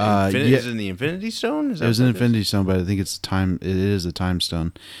 Or the is it the Infinity Stone? It was an Infinity Stone, but I think it's time. It is a time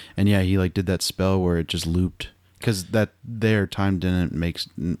stone, and yeah, he like did that spell where it just looped because their time didn't make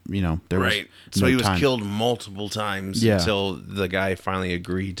there was right. So no he was time. killed multiple times until the guy finally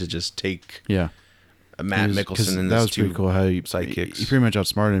agreed to just take Yeah, Matt Mikkelsen and that his was pretty two cool. How he sidekicks. pretty much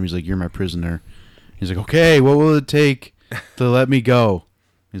outsmarted him. He's like, "You're my prisoner." He's like, "Okay, what will it take to let me go?"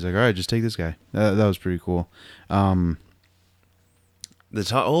 He's like, "All right, just take this guy." That was pretty cool. The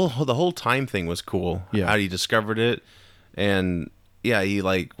whole time thing was cool. Yeah. How he discovered it, and yeah, he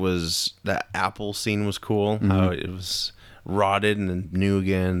like was that apple scene was cool. How it was rotted and then new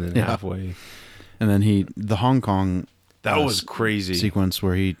again and halfway. And then the Hong Kong That was crazy. sequence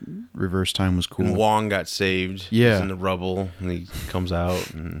where he reversed time was cool. And Wong got saved. Yeah. He's in the rubble and he comes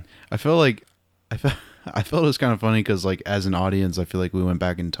out and I felt it was kind of funny because, like, as an audience, I feel like we went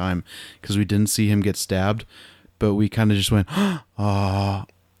back in time because we didn't see him get stabbed, but we kind of just went, "Ah!"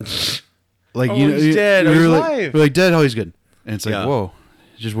 Like, Oh, he's dead. Oh, he's alive. We're like, dead. Oh, he's good. And it's like, Yeah. whoa,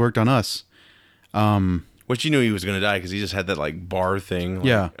 it just worked on us. which you knew he was gonna die because he just had that like bar thing. Like,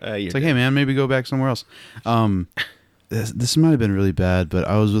 Yeah, you're it's like, dead. hey man, maybe go back somewhere else. This might have been really bad, but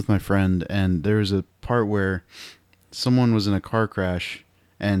I was with my friend, and there was a part where someone was in a car crash,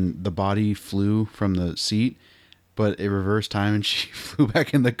 and the body flew from the seat, but it reversed time, and she flew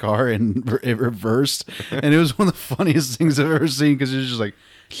back in the car, and it reversed, and it was one of the funniest things I've ever seen because it was just like,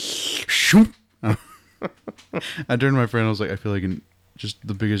 shoop. I turned to my friend, I was like, I feel like just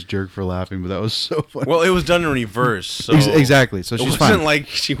the biggest jerk for laughing, but that was so funny. Well, it was done in reverse. So Exactly, so it she's wasn't fine. like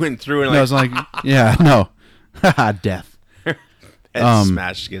she went through and No, like, it's like, yeah, no, death. head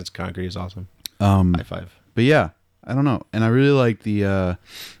smashed against concrete is awesome. High five. But yeah, I don't know, and I really like the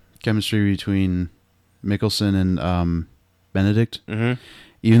chemistry between Mickelson and Benedict. Mm-hmm.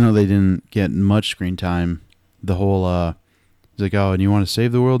 Even though they didn't get much screen time, the whole he's like, "Oh, and you want to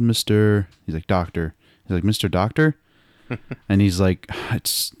save the world, Mister?" He's like, "Doctor." He's like, "Mr. Doctor," and he's like,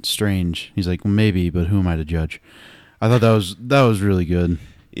 "It's strange." He's like, well, "Maybe, but who am I to judge?" I thought that was really good.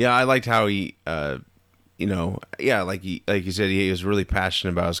 Yeah, I liked how he, like you said, he was really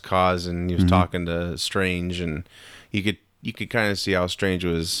passionate about his cause, and he was talking to Strange, and you could kind of see how Strange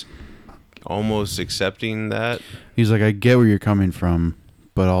was almost accepting that. He's like, "I get where you're coming from,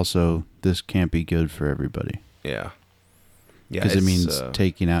 but also this can't be good for everybody." Yeah, yeah, Because it means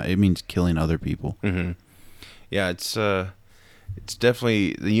it means killing other people. Mm-hmm. Yeah, it's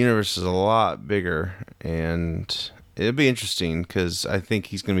definitely, the universe is a lot bigger, and it'll be interesting because I think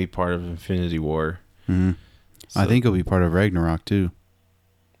he's going to be part of Infinity War. Mm-hmm. I think he'll be part of Ragnarok too.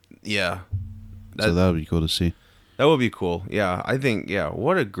 Yeah. So that would be cool to see. That would be cool. Yeah, I think,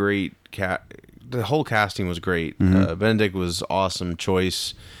 what a great the whole casting was great. Benedict was awesome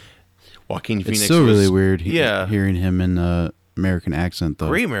choice. Joaquin Phoenix It's still was, really weird hearing him in American accent, though.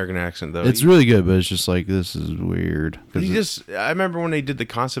 Great American accent, though. It's really good, but it's just like, this is weird. I remember when they did the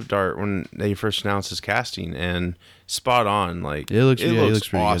concept art when they first announced his casting, and spot on. Like it looks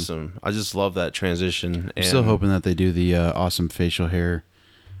pretty awesome. Good. I just love that transition. I'm still hoping that they do the awesome facial hair.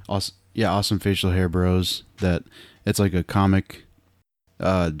 Awesome facial hair bros. That it's like a comic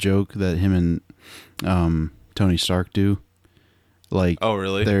joke that him and Tony Stark do. Like, oh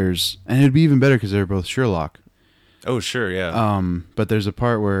really? And it'd be even better because they're both Sherlock. Oh sure, yeah. But there's a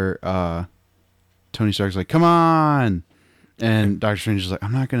part where Tony Stark's like, "Come on," and Doctor Strange is like,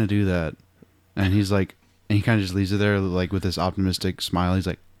 "I'm not gonna do that," and he's like, and he kind of just leaves it there, like with this optimistic smile. He's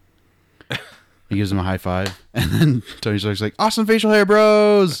like, he gives him a high five, and then Tony Stark's like, "Awesome facial hair,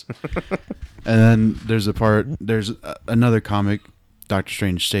 bros." And then there's another comic. Doctor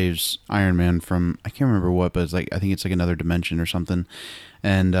Strange saves Iron Man from, I can't remember what, but it's like, I think it's like another dimension or something,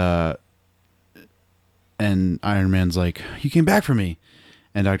 and Iron Man's like, "You came back for me,"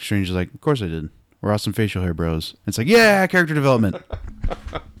 and Doctor Strange is like, "Of course I did. We're awesome facial hair bros." It's like, yeah, character development.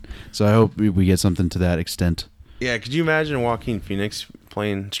 So I hope we get something to that extent. Yeah, could you imagine Joaquin Phoenix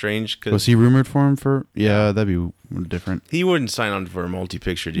playing Strange? Was he rumored for him for? Yeah, that'd be different. He wouldn't sign on for a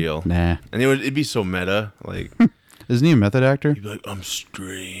multi-picture deal. Nah, and it'd be so meta. Like, isn't he a method actor? He'd be like, "I'm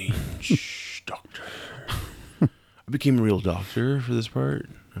Strange, doctor. I became a real doctor for this part.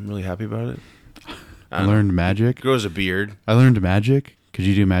 I'm really happy about it. I learned magic. Grows a beard. I learned magic. Could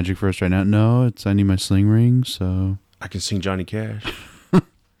you do magic for us right now?" "No, I need my sling ring, so I can sing Johnny Cash."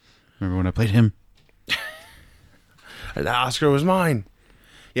 Remember when I played him? The Oscar was mine.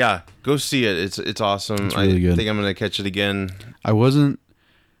 Yeah, go see it. It's awesome. It's really good. I think I'm gonna catch it again. I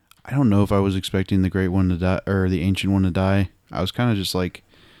don't know if I was expecting the Great One to die or the Ancient One to die. I was kind of just like,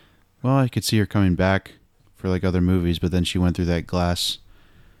 well, I could see her coming back for like other movies, but then she went through that glass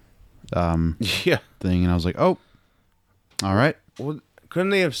thing, and I was like, oh, all right. Well, couldn't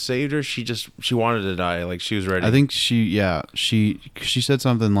they have saved her? She wanted to die. Like, she was ready. I think she said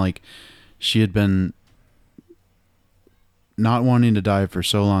something like she had been not wanting to die for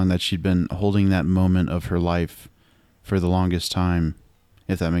so long that she'd been holding that moment of her life for the longest time,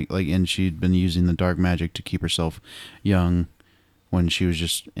 if that makes like, and she'd been using the dark magic to keep herself young when she was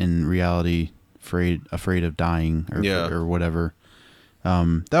just in reality afraid of dying or whatever.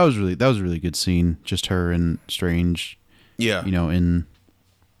 That was a really good scene. Just her and Strange, in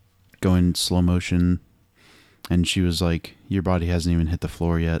going slow motion, and she was like, "Your body hasn't even hit the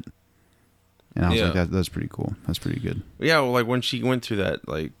floor yet," and I was like, "That's pretty cool. That's pretty good." Yeah, well, like when she went through that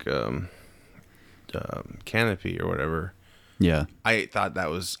like canopy or whatever. Yeah, I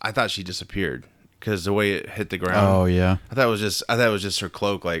thought she disappeared because the way it hit the ground. Oh yeah, I thought it was just her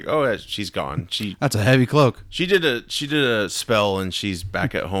cloak. Like, oh, yeah, she's gone. That's a heavy cloak. She did a spell and she's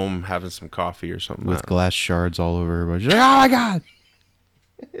back at home having some coffee or something with glass shards all over her. But she's like, "Oh my god,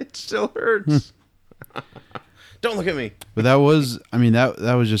 it still hurts." Don't look at me. But that was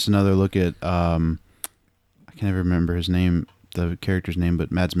just another look at I can never remember his name, the character's name,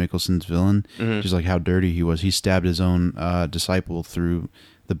 but Mads Mikkelsen's villain. Just like how dirty he was. He stabbed his own disciple through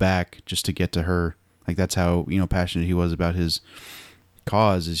the back just to get to her. Like, that's how passionate he was about his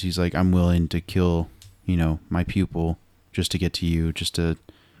cause. Is he's like, "I'm willing to kill my pupil just to get to you, just to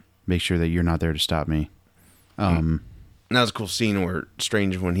make sure that you're not there to stop me." And that was a cool scene where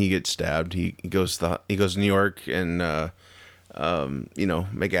Strange, when he gets stabbed, he goes to New York, and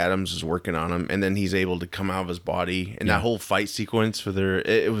McAdams is working on him, and then he's able to come out of his body, and that whole fight sequence with her,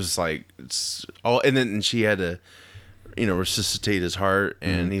 it was like, it's all, and then she had to resuscitate his heart,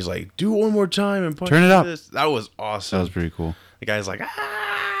 and he's like, "Do it one more time and turn it up." That was awesome. That was pretty cool. The guy's like,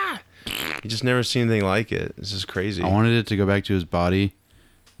 "Ah!" You just never seen anything like it. This is crazy. I wanted it to go back to his body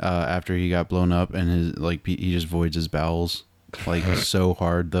after he got blown up, and he just voids his bowels like so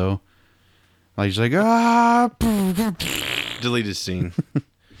hard though. Like, he's like, "Ah!" Deleted scene.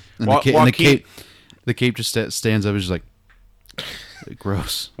 And the cape just stands up and just like,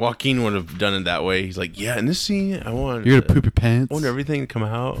 gross. Joaquin would have done it that way. He's like, "Yeah, in this scene, I want you're gonna poop your pants. I want everything to come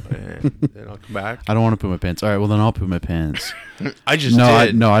out, and then I'll come back." I don't want to poop my pants. All right, well then I'll poop my pants. I just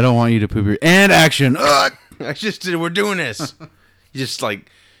did. I don't want you to poop your and action. I just did. We're doing this. He just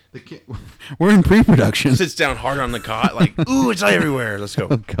like we're in pre-production. Sits down hard on the cot, like, "Ooh, it's everywhere. Let's go."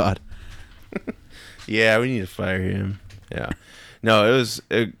 Oh God. Yeah, we need to fire him. Yeah. No, it was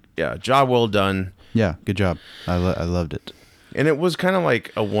job well done. Yeah, good job. I loved it. And it was kind of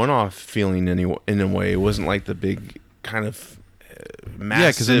like a one-off feeling in a way. It wasn't like the big kind of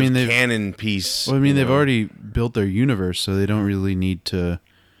massive canon piece. Well, I mean, they've already built their universe, so they don't really need to.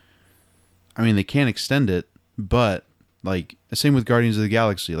 I mean, they can extend it, but like same with Guardians of the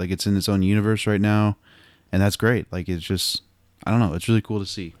Galaxy. Like it's in its own universe right now, and that's great. Like it's just, I don't know. It's really cool to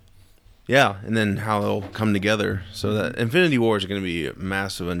see. Yeah, and then how they'll come together. So that Infinity War is going to be a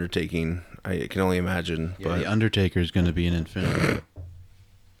massive undertaking. I can only imagine. Yeah, the Undertaker is going to be in Infinity.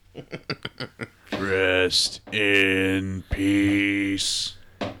 Rest in peace.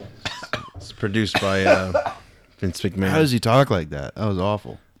 It's produced by Vince McMahon. How does he talk like that? That was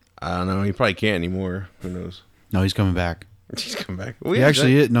awful. I don't know. He probably can't anymore. Who knows? No, he's coming back. He's coming back. He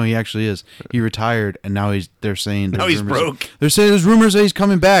actually is. No, he actually is. He retired, and now they're saying now he's broke. They're saying there's rumors that he's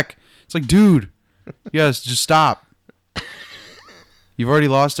coming back. It's like, dude, yes, just stop. You've already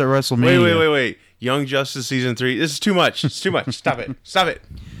lost at WrestleMania. Wait. Young Justice Season 3. This is too much. It's too much. Stop it. Stop it.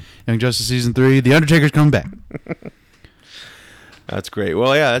 Young Justice Season 3. The Undertaker's coming back. That's great.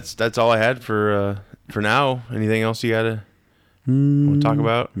 Well, yeah, that's all I had for now. Anything else you got to talk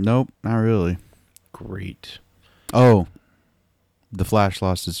about? Nope, not really. Great. Oh, The Flash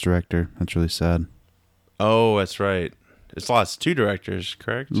lost its director. That's really sad. Oh, that's right. It's lost 2 directors,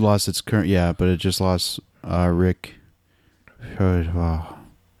 correct? Lost its current, yeah, but it just lost Rick.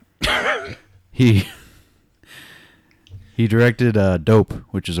 He directed Dope,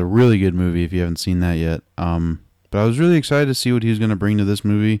 which is a really good movie if you haven't seen that yet. But I was really excited to see what he was going to bring to this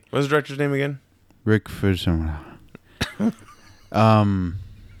movie. What's the director's name again? Rick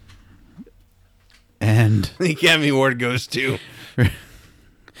and the Academy Award goes to.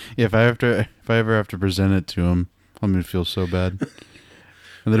 Yeah, if I ever have to present it to him, I'm gonna feel so bad.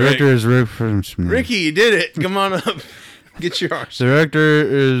 And the director is Rick. Ricky, you did it! Come on up, get your arse. The director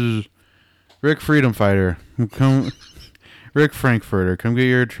is Rick Freedom Fighter. Come, Rick Frankfurter. Come get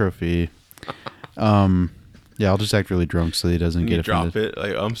your trophy. Yeah, I'll just act really drunk so he doesn't get offended. Drop it.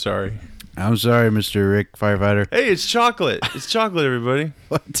 Like, I'm sorry. I'm sorry, Mr. Rick Firefighter. Hey, it's chocolate. It's chocolate, everybody.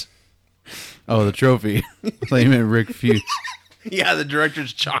 What? Oh, the trophy. I thought you meant Rick Few. Yeah, the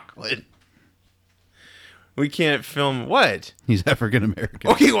director's chocolate. We can't film what? He's African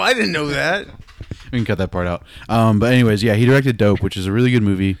American. Okay, well, I didn't know that. We can cut that part out. But anyways, yeah, he directed Dope, which is a really good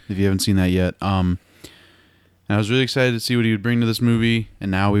movie if you haven't seen that yet. And I was really excited to see what he would bring to this movie,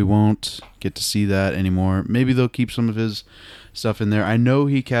 and now we won't get to see that anymore. Maybe they'll keep some of his stuff in there. I know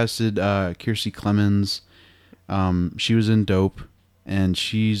he casted Kiersey Clemens. She was in Dope, and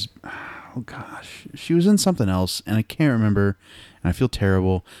she was in something else, and I can't remember, and I feel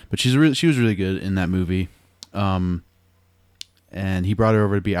terrible. But she was really good in that movie. And he brought her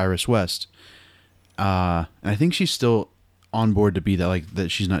over to be Iris West. And I think she's still on board to be that, like that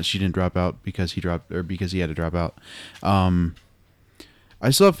she didn't drop out because he had to drop out. I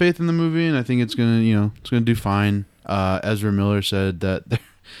still have faith in the movie, and I think it's gonna do fine. Ezra Miller said that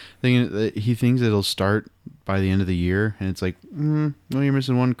he thinks it'll start by the end of the year, and it's like, well, you're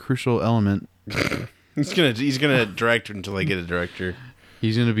missing one crucial element. He's gonna direct until they get a director.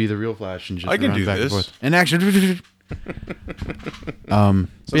 He's gonna be the real Flash and just I can run do back this. and forth. And action.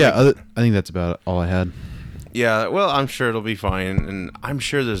 So yeah, I think that's about all I had. Yeah, well, I'm sure it'll be fine, and I'm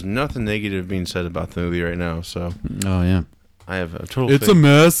sure there's nothing negative being said about the movie right now. So, oh yeah, I have a total. It's faith. a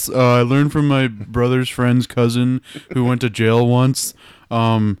mess. I learned from my brother's friend's cousin who went to jail once.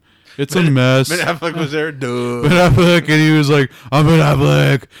 It's a mess. Ben Affleck was there. Duh. Ben Affleck, and he was like, "I'm Ben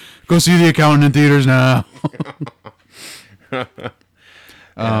Affleck. Go see The Accountant in theaters now."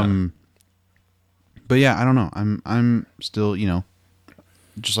 But yeah, I don't know. I'm still,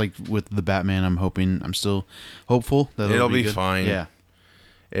 just like with the Batman, I'm still hopeful that it'll be good. fine. Yeah,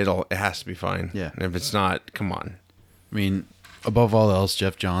 it has to be fine. Yeah, and if it's not, come on. I mean, above all else,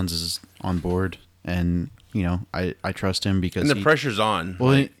 Jeff Johns is on board, and I trust him because the pressure's on.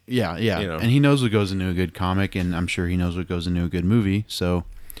 Well, yeah, and he knows what goes into a good comic, and I'm sure he knows what goes into a good movie. So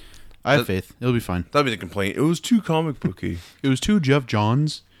I have faith; it'll be fine. That'll be the complaint. It was too comic booky. It was too Jeff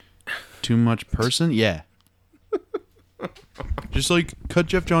Johns. Too much person? Yeah. Just like cut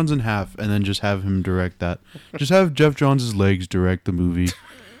Jeff Johns in half and then just have him direct that. Just have Jeff Johns' legs direct the movie.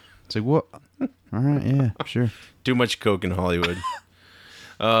 It's like, what? All right, yeah, sure. Too much coke in Hollywood.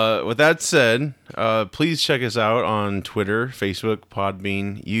 With that said, please check us out on Twitter, Facebook,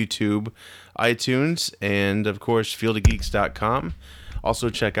 Podbean, YouTube, iTunes, and of course, fieldofgeeks.com. Also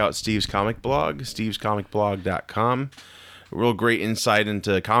check out Steve's comic blog, stevescomicblog.com. Real great insight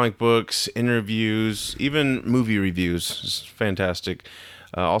into comic books, interviews, even movie reviews. It's fantastic.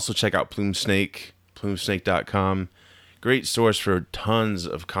 Also check out Plume Snake, plumesnake.com. Great source for tons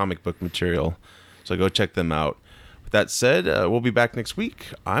of comic book material. So So go check them out. With that said, we'll be back next week.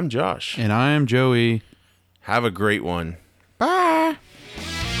 I'm Josh. And I'm Joey. Have a great one.